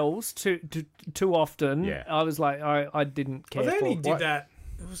their shells too often. Yeah. I was like, I didn't care. well, they only for. did that.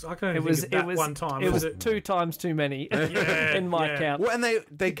 I can only think of that one time. It was 2 times too many in my count. Well, and they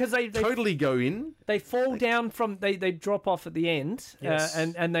Because they totally go in. They fall down from they drop off at the end, Yes.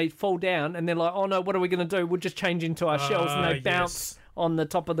 and they fall down, and they're like, oh no, what are we going to do? We'll just change into our shells, and they bounce on the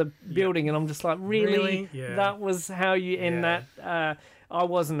top of the building, and I'm just like, really? Yeah. That was how you end that? I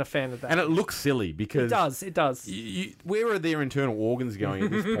wasn't a fan of that. And it looks silly because... It does. Where are their internal organs going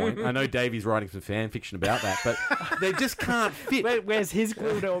at this point? I know Davey's writing some fan fiction about that, but they just can't fit. Where's his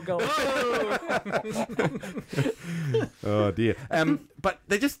Gwildor going? Oh dear. But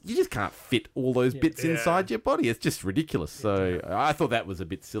you just can't fit all those bits inside your body. It's just ridiculous. So I thought that was a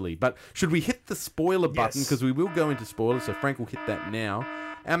bit silly. But should we hit the spoiler button? Because we will go into spoilers, so Frank will hit that now.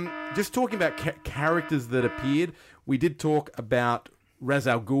 Just talking about characters that appeared, we did talk about Ra's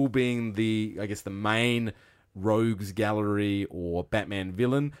al Ghul being the main rogues gallery or Batman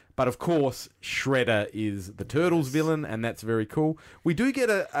villain, but of course Shredder is the Turtles villain, and that's very cool. We do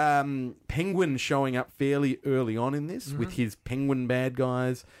get a Penguin showing up fairly early on in this with his Penguin bad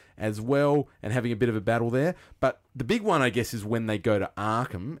guys as well, and having a bit of a battle there. But the big one, I guess, is when they go to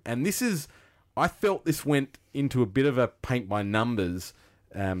Arkham, and I felt this went into a bit of a paint by numbers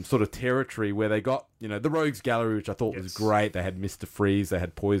sort of territory where they got, the Rogues Gallery, which I thought was great. They had Mr. Freeze, they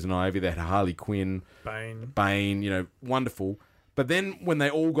had Poison Ivy, they had Harley Quinn, Bane, wonderful. But then when they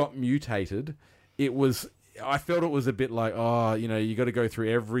all got mutated, I felt it was a bit like, you got to go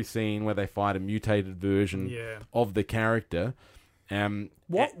through every scene where they fight a mutated version of the character. So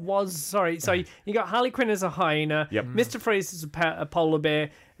you got Harley Quinn as a hyena, Mr. Freeze is a polar bear,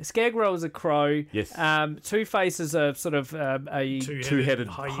 Scarecrow is a crow, Two-Face is a sort of a two-headed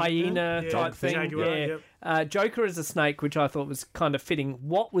hyena type thing, Jaguar, Joker is a snake, which I thought was kind of fitting.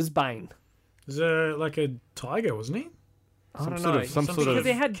 What was Bane? It was like a tiger, wasn't he? I don't know. Because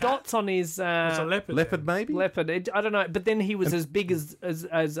he had dots on his... It's a leopard. Leopard, maybe? Leopard. I don't know. But then he was as big as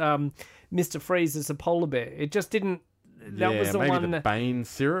Mr. Freeze as a polar bear. It just didn't... That was the maybe one. The Bane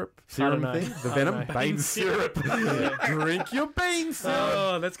serum thing, the venom, Bane syrup. Drink your Bane syrup.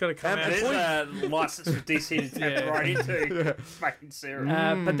 Oh, that's got to come out. There's a license for DC to tap right into Bane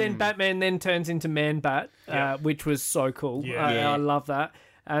syrup. But then Batman then turns into Man-Bat, which was so cool. I love that.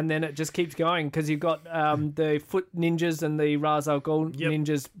 And then it just keeps going because you've got the Foot Ninjas and the Ra's al Ghul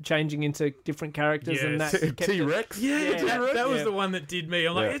Ninjas changing into different characters. And that T-Rex. That was the one that did me.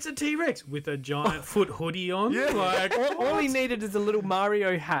 I'm like, it's a T-Rex with a giant foot hoodie on. Like, all he needed is a little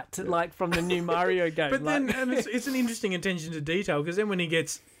Mario hat, like from the new Mario game. But then it's an interesting attention to detail because then when he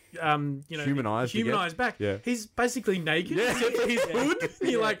gets humanized back. He's basically naked except for his hood.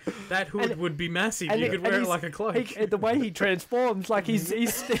 You're like, that hood would be massive. You could wear it like a cloak. The way he transforms, like he's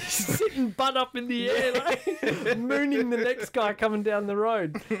sitting butt up in the air, like mooning the next guy coming down the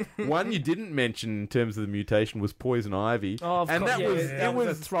road. One you didn't mention in terms of the mutation was Poison Ivy. Oh, and that was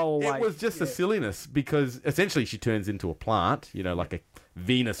a throwaway. It was just a silliness because essentially she turns into a plant, like a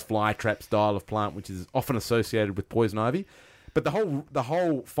Venus flytrap style of plant, which is often associated with Poison Ivy. But the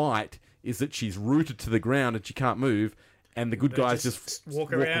whole fight is that she's rooted to the ground and she can't move, and the good guys just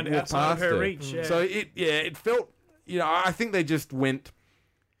walk around outside of her reach. Yeah. So it felt, I think they just went.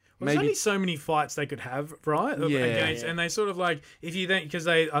 There's only so many fights they could have, right? Against, and they sort of like, if you think, because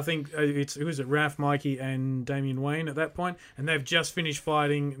I think Ralph, Mikey, and Damian Wayne at that point, and they've just finished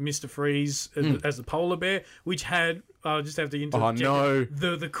fighting Mr. Freeze as the polar bear, which had, I'll just have to interject,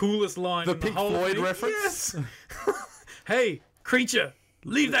 the coolest line in the whole Floyd thing. reference. Yes. Hey, creature,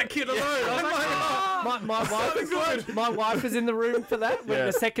 leave that kid alone. My wife was in the room for that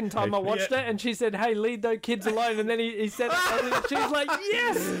the second time I watched it, and she said, "Hey, leave those kids alone." And then he said it, and she was like,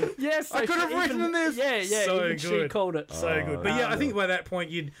 "Yes." So I could have written this. Yeah, so even good. she called it So good. But I think by that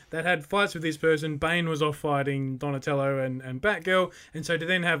point that had fights with this person. Bane was off fighting Donatello and Batgirl, and so to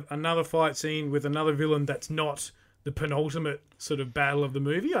then have another fight scene with another villain that's not the penultimate sort of battle of the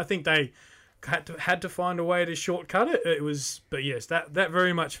movie, I think they had to find a way to shortcut it. It was, but yes, that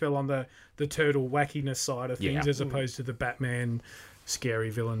very much fell on the turtle wackiness side of things as opposed to the Batman scary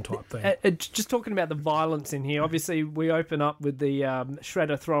villain type thing. Just talking about the violence in here, obviously we open up with the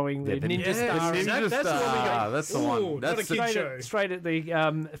Shredder throwing the ninja star. That's the one. That's straight at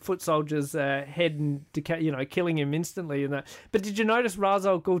the foot soldier's head and killing him instantly. And that. But did you notice Ra's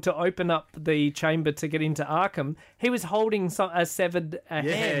al Ghul, to open up the chamber to get into Arkham, he was holding a severed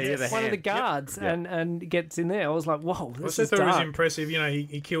hand, one of the guards, and gets in there. I was like, whoa, this is dark. It was impressive.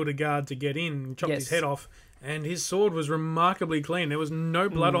 He killed a guard to get in, chopped his head off. And his sword was remarkably clean. There was no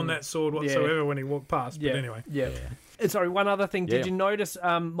blood on that sword whatsoever when he walked past. But anyway. Yeah. Sorry, one other thing. Did you notice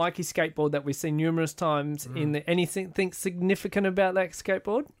Mikey's skateboard that we've seen numerous times in the anything significant about that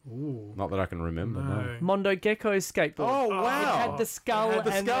skateboard? Ooh. Not that I can remember, no. Mondo Gecko's skateboard. Oh, wow. It had the skull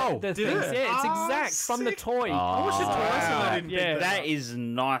and the things. Yeah, it's exact from the toy. I watched it twice and I didn't think that is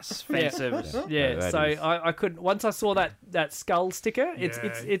nice fan service. Yeah, so I couldn't. Once I saw that skull sticker,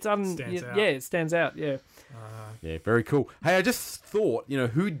 it stands out. Yeah. Yeah, very cool. Hey, I just thought,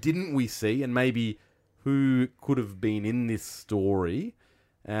 who didn't we see, and maybe who could have been in this story?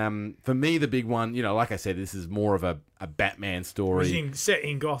 For me, the big one, like I said, this is more of a Batman story. It was set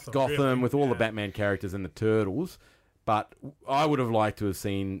in Gotham. Really. With all the Batman characters and the Turtles. But I would have liked to have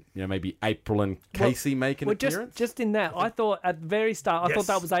seen, maybe April and Casey make an appearance. Just in that, I thought at the very start, I thought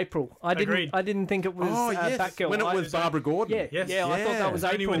that was April. I didn't think it was Batgirl. When it was Barbara Gordon. I thought that was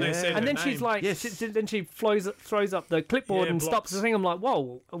April. When they said and then her she's name. like, then she throws up the clipboard and stops the thing. I'm like,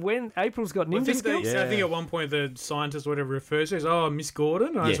 whoa, when April's got ninja skills? I think at one point the scientist, whatever, refers to her as, Miss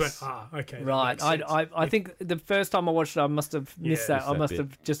Gordon. And I just went, okay. Right. I think the first time I watched it, I must have missed that. I must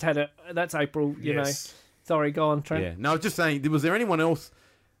have just had that's April, know. Sorry, go on, Trent. Yeah, no, I was just saying, was there anyone else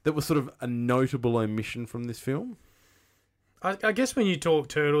that was sort of a notable omission from this film? I guess when you talk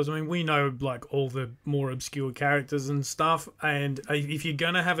Turtles, we know like all the more obscure characters and stuff, and if you're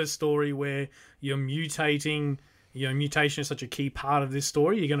going to have a story where you're mutating... mutation is such a key part of this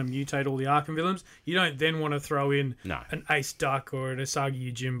story. You're going to mutate all the Arkham villains. You don't then want to throw in an Ace Duck or an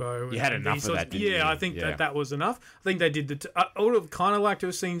Asagi Yojimbo. You had enough of that, didn't you? I think that was enough. I think they did I would have kind of liked to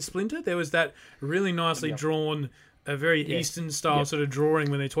have seen Splinter. There was that really nicely drawn, a very Eastern style sort of drawing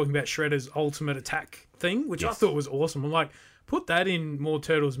when they're talking about Shredder's ultimate attack thing, which I thought was awesome. I'm like, put that in more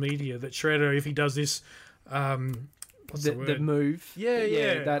Turtles media, that Shredder, if he does this... what's the word? The move.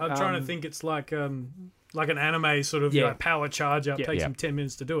 Yeah. I'm trying to think it's like an anime sort of power charge up, takes him 10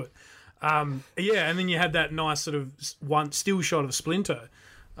 minutes to do it. And then you had that nice sort of one still shot of Splinter.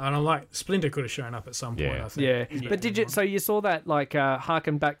 And I'm like, Splinter could have shown up at some point, I think. Yeah. But did you, so you saw that, like,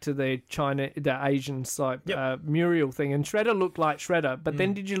 harken back to the Asian type Muriel thing, and Shredder looked like Shredder, but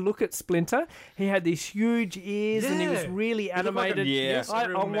then did you look at Splinter? He had these huge ears and he was really animated.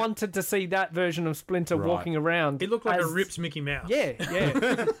 I wanted to see that version of Splinter walking around. He looked like a ripped Mickey Mouse.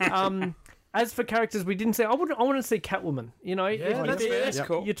 Yeah. As for characters we didn't see, I want to see Catwoman. That's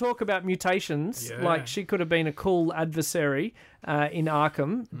cool. You talk about mutations, like she could have been a cool adversary in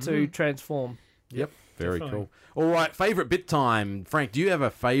Arkham to transform. Yep, very cool. All right, favourite bit time. Frank, do you have a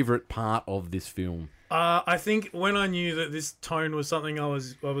favourite part of this film? I think when I knew that this tone was something I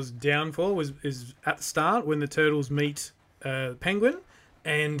was down for is at the start when the Turtles meet Penguin.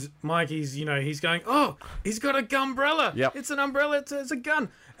 And Mikey's, he's going, oh, he's got a gumbrella. Yep. It's an umbrella. It's a gun.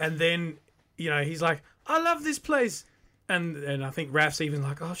 And then, he's like, I love this place. And I think Raph's even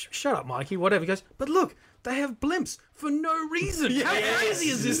like, oh, shut up, Mikey, whatever. He goes, but look, they have blimps for no reason. How crazy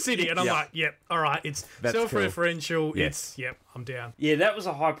is this city? And I'm like, yep, all right, it's self-referential. Cool. I'm down. Yeah, that was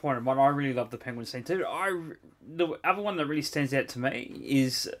a high point of mine. I really love the Penguin scene too. The other one that really stands out to me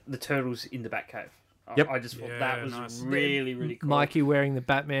is the Turtles in the Batcave. Yep. I just thought that was really, really cool. Mikey wearing the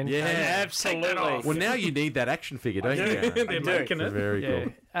Batman. Yeah, absolutely. Well, now you need that action figure, don't you? They're making it. Very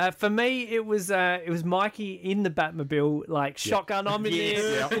cool. For me, it was Mikey in the Batmobile, like shotgun on in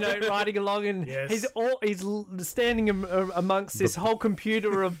there, riding along, and he's standing amongst this whole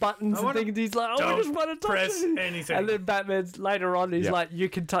computer of buttons and things. He's like, I just want to press anything. And then Batman's later on, he's like, you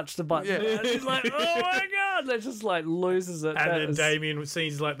can touch the button. Yeah. And he's like, oh my god, that just like loses it. And then Damien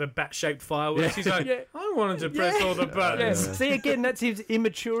sees like the bat-shaped fireworks. He's like, I wanted to press all the buttons. Yeah. See, again, that's his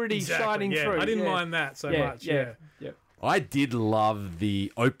immaturity shining through. I didn't mind that so much. Yeah. I did love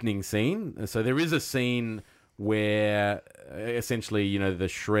the opening scene. So there is a scene where essentially, the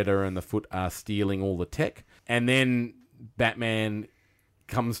Shredder and the Foot are stealing all the tech. And then Batman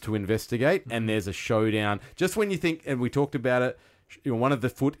comes to investigate and there's a showdown. Just when you think, and we talked about it, one of the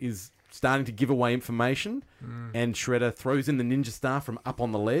Foot is starting to give away information and Shredder throws in the ninja star from up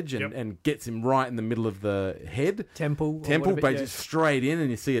on the ledge and gets him right in the middle of the head. Temple, but just straight in, and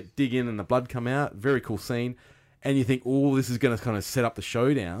you see it dig in and the blood come out. Very cool scene. And you think, this is going to kind of set up the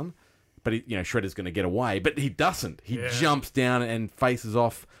showdown. but Shredder's going to get away, but he doesn't. He jumps down and faces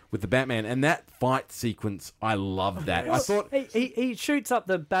off with the Batman, and that fight sequence, I love that. I thought he shoots up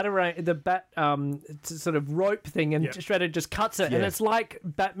the sort of rope thing, and Shredder just cuts it, and it's like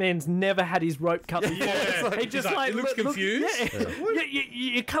Batman's never had his rope cut before. He just he looks confused.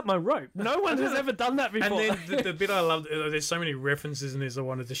 You cut my rope. No one has ever done that before. And then the bit I loved, there's so many references in this I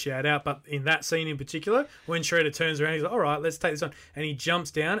wanted to shout out, but in that scene in particular, when Shredder turns around, he's like, all right, let's take this on, and he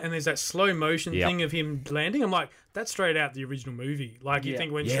jumps down, and there's that slow motion thing of him landing. I'm like, that's straight out the original movie. Like, you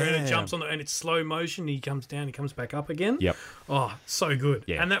think when Shredder jumps on and it's slow motion, he comes down, he comes back up again. Yep. Oh, so good.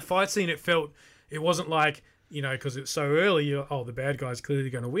 Yeah. And that fight scene, it wasn't like, because it's so early, the bad guy's clearly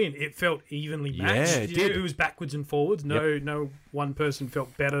going to win. It felt evenly matched. Yeah, it did. It was backwards and forwards. No one person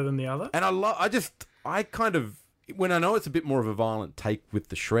felt better than the other. And I kind of, when I know it's a bit more of a violent take with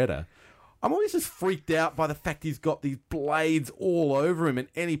the Shredder, I'm always just freaked out by the fact he's got these blades all over him, and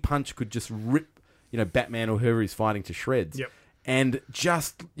any punch could just rip, Batman or whoever he's fighting to shreds. Yep. And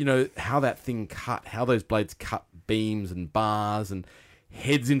just, how that thing cut, how those blades cut beams and bars and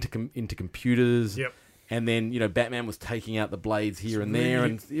heads into computers. Yep. And then, Batman was taking out the blades here and there,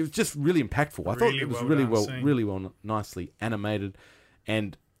 and it was just really impactful. I thought it was really well, nicely animated.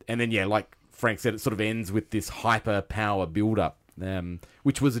 And then, like Frank said, it sort of ends with this hyper power build-up,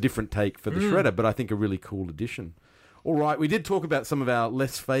 which was a different take for the Shredder, but I think a really cool addition. All right, we did talk about some of our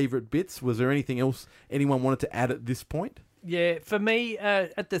less favourite bits. Was there anything else anyone wanted to add at this point? Yeah, for me,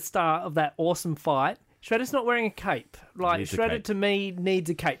 at the start of that awesome fight, Shredder's not wearing a cape. Like, Shredder to me needs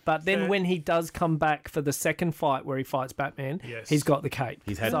a cape. But then when he does come back for the second fight where he fights Batman, he's got the cape.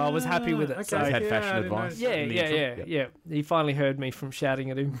 So I was happy with it. Okay. So he's had fashion advice. Yeah. He finally heard me from shouting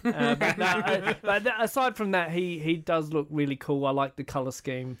at him. But aside from that, he does look really cool. I like the colour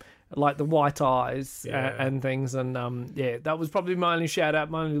scheme. I like the white eyes and things. And that was probably my only shout out,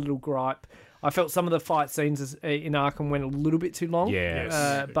 my only little gripe. I felt some of the fight scenes in Arkham went a little bit too long.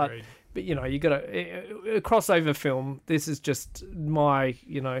 But you got a crossover film. This is just my,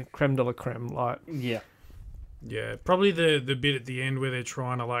 creme de la creme. Like, yeah. Probably the bit at the end where they're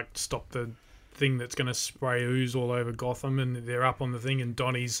trying to stop the thing that's going to spray ooze all over Gotham, and they're up on the thing, and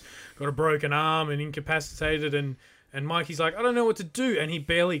Donnie's got a broken arm and incapacitated, and Mikey's like, I don't know what to do, and he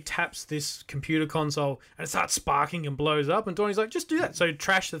barely taps this computer console, and it starts sparking and blows up, and Donnie's like, just do that. So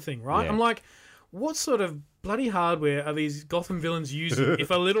trash the thing, right? I'm like, what sort of bloody hardware are these Gotham villains using if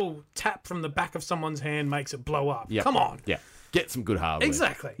a little tap from the back of someone's hand makes it blow up? Come on. Yeah. Get some good hardware.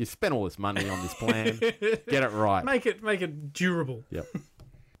 Exactly. You spent all this money on this plan. Get it right. Make it durable. Yep.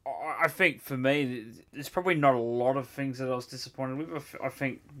 I think for me, there's probably not a lot of things that I was disappointed with. I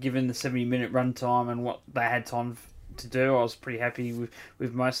think given the 70-minute runtime and what they had time to do, I was pretty happy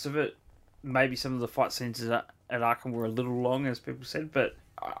with most of it. Maybe some of the fight scenes at Arkham were a little long, as people said, but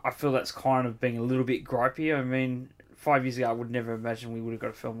I feel that's kind of being a little bit gripey. I mean, 5 years ago, I would never imagine we would have got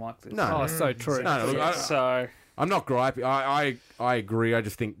a film like this. No, so true. I'm not gripey. I agree. I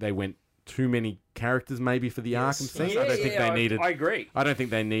just think they went too many characters maybe for the Arkham scene. I don't think they needed. I agree. I don't think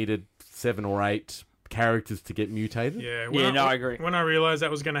they needed 7 or 8 characters to get mutated. I agree. When I realised that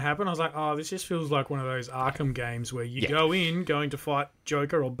was going to happen, I was like, oh, this just feels like one of those Arkham games where you go in going to fight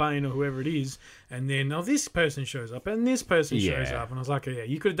Joker or Bane or whoever it is, and then this person shows up and this person shows up, and I was like,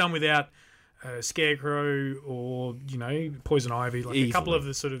 you could have done without Scarecrow or Poison Ivy, like a couple of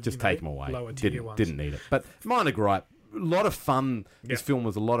the sort of just take them away. Lower tier ones. Didn't need it. But minor gripe. A lot of fun. This film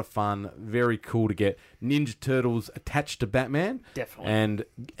was a lot of fun. Very cool to get Ninja Turtles attached to Batman. Definitely. And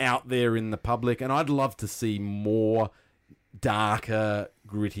out there in the public. And I'd love to see more darker,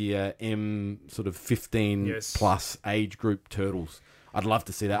 grittier, sort of 15 plus age group Turtles. I'd love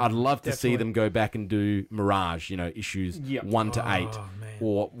to see that. I'd love to see them go back and do Mirage, issues 1 to 8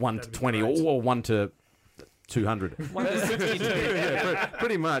 or 1 to 20 or 1 to 200. 1 to 62.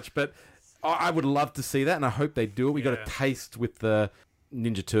 Pretty much. But I would love to see that, and I hope they do it. We got a taste with the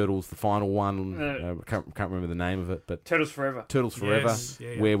Ninja Turtles, the final one. I can't remember the name of it, but Turtles Forever.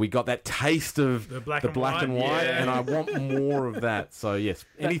 Where we got that taste of the black and white, and I want more of that. So yes,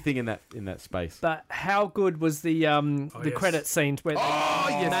 anything in that space. But how good was the credit scenes where they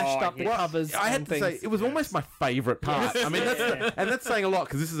mashed up the covers? I had to say it was almost my favourite part. I mean, that's saying a lot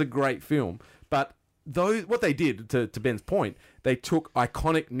because this is a great film, but. What they did, to Ben's point, they took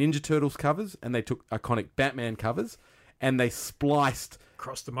iconic Ninja Turtles covers and they took iconic Batman covers and they spliced...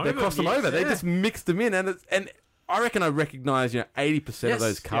 Crossed them over. They just mixed them in, and I reckon I recognise 80% of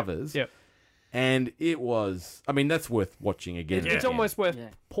those covers. Yep. And it was, I mean, that's worth watching again. It's almost worth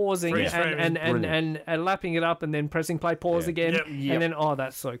pausing and lapping it up and then pressing play, pause again. And then,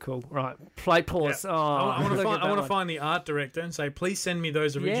 that's so cool. Right. Play, pause. Oh, I want to find the art director and say, please send me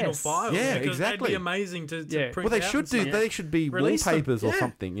those original files. Yeah, because exactly. That'd be amazing to print Well, they out should do. They should be wallpapers or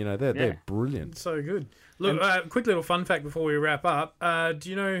something. You know, they're brilliant. So good. Look, quick little fun fact before we wrap up. Do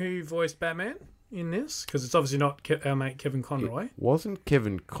you know who voiced Batman in this? Because it's obviously not our mate Kevin Conroy. It wasn't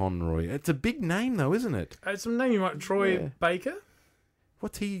Kevin Conroy. It's a big name, though, isn't it? It's a name you might. Troy Baker.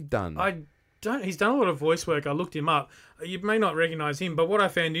 What's he done? He's done a lot of voice work. I looked him up. You may not recognise him, but what I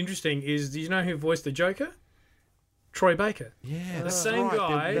found interesting is, do you know who voiced the Joker? Troy Baker. Yeah, the same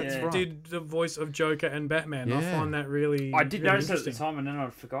guy did the voice of Joker and Batman. Yeah. I find that really. I did notice it at the time, and then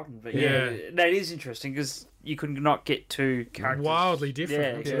I'd forgotten. But that is interesting because you could not get two characters wildly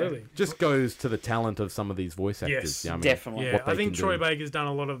different. Absolutely, just goes to the talent of some of these voice actors. Yes, I mean, definitely. Yeah, I think Troy Baker's done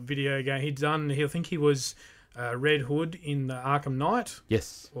a lot of video game. I think he was Red Hood in the Arkham Knight.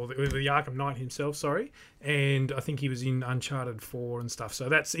 Yes, or the Arkham Knight himself. Sorry, and I think he was in Uncharted 4 and stuff. So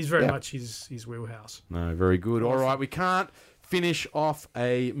he's very much his wheelhouse. No, very good. All right, we can't finish off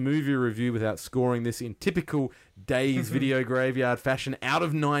a movie review without scoring this in typical Days Video Graveyard fashion. Out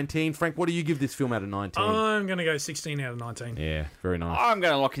of 19, Frank, what do you give this film out of 19? I'm going to go 16 out of 19. Yeah, very nice. I'm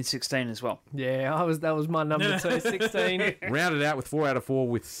going to lock in 16 as well. Yeah, that was my number too, 16. Rounded out with 4 out of 4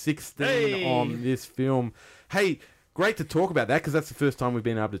 with 16 on this film. Hey, great to talk about that because that's the first time we've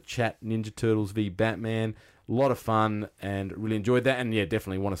been able to chat Ninja Turtles v Batman. A lot of fun and really enjoyed that. And yeah,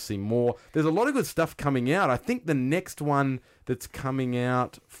 definitely want to see more. There's a lot of good stuff coming out. I think the next one that's coming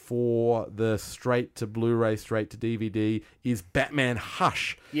out for the straight to Blu-ray, straight to DVD is Batman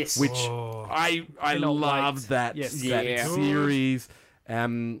Hush. Yes. Which I love that series.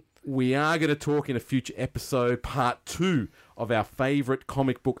 We are going to talk in a future episode, part 2 of our favourite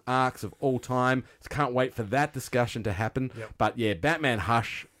comic book arcs of all time. Can't wait for that discussion to happen. Yep. But yeah, Batman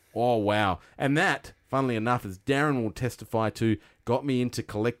Hush, oh wow. And that, funnily enough, as Darren will testify to, got me into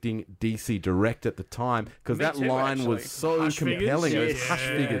collecting DC Direct at the time because that line was so compelling. It was Hush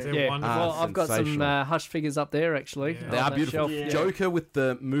figures. Well, I've got some Hush figures up there, actually. They are beautiful. Joker with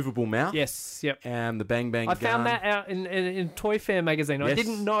the movable mouth. Yes, yep. And the Bang Bang gun. I found that out in Toy Fair magazine. Yes. I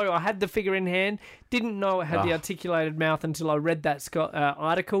didn't know. I had the figure in hand. Didn't know it had the articulated mouth until I read that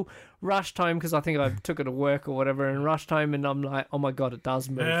article. Rushed home because I think I took it to work or whatever, and rushed home, and I'm like, oh my god, it does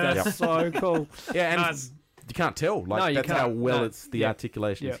move. That's so cool. Yeah, and you can't tell. That's how well the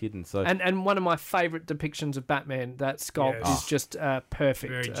articulation is hidden. So and one of my favourite depictions of Batman, that sculpt is just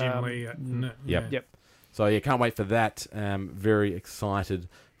perfect. Very Jim Lee. Yep. So yeah, can't wait for that. Very excited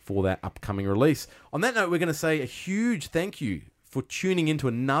for that upcoming release. On that note, we're going to say a huge thank you for tuning into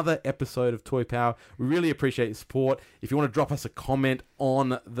another episode of Toy Power. We really appreciate your support. If you want to drop us a comment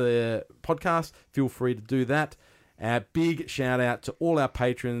on the podcast, feel free to do that. Big shout out to all our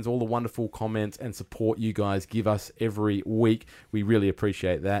patrons, all the wonderful comments and support you guys give us every week. We really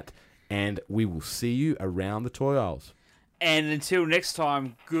appreciate that. And we will see you around the toy aisles. And until next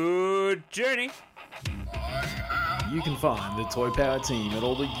time, good journey. You can find the Toy Power team at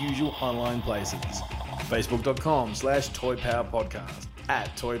all the usual online places. Facebook.com/Toy Power Podcast,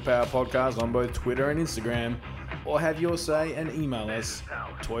 at Toy Power Podcast on both Twitter and Instagram, or have your say and email us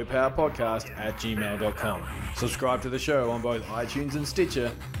toypowerpodcast@gmail.com. Subscribe to the show on both iTunes and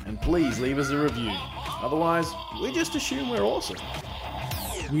Stitcher, and please leave us a review. Otherwise, we just assume we're awesome.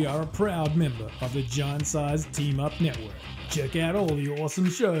 We are a proud member of the Giant Size Team Up Network. Check out all the awesome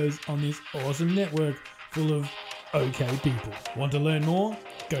shows on this awesome network full of okay people. Want to learn more?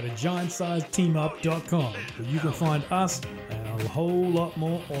 Go to giantsizeteamup.com where you can find us and a whole lot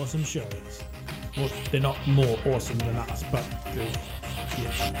more awesome shows. Well, they're not more awesome than us, but they're,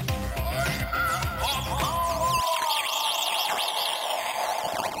 yeah.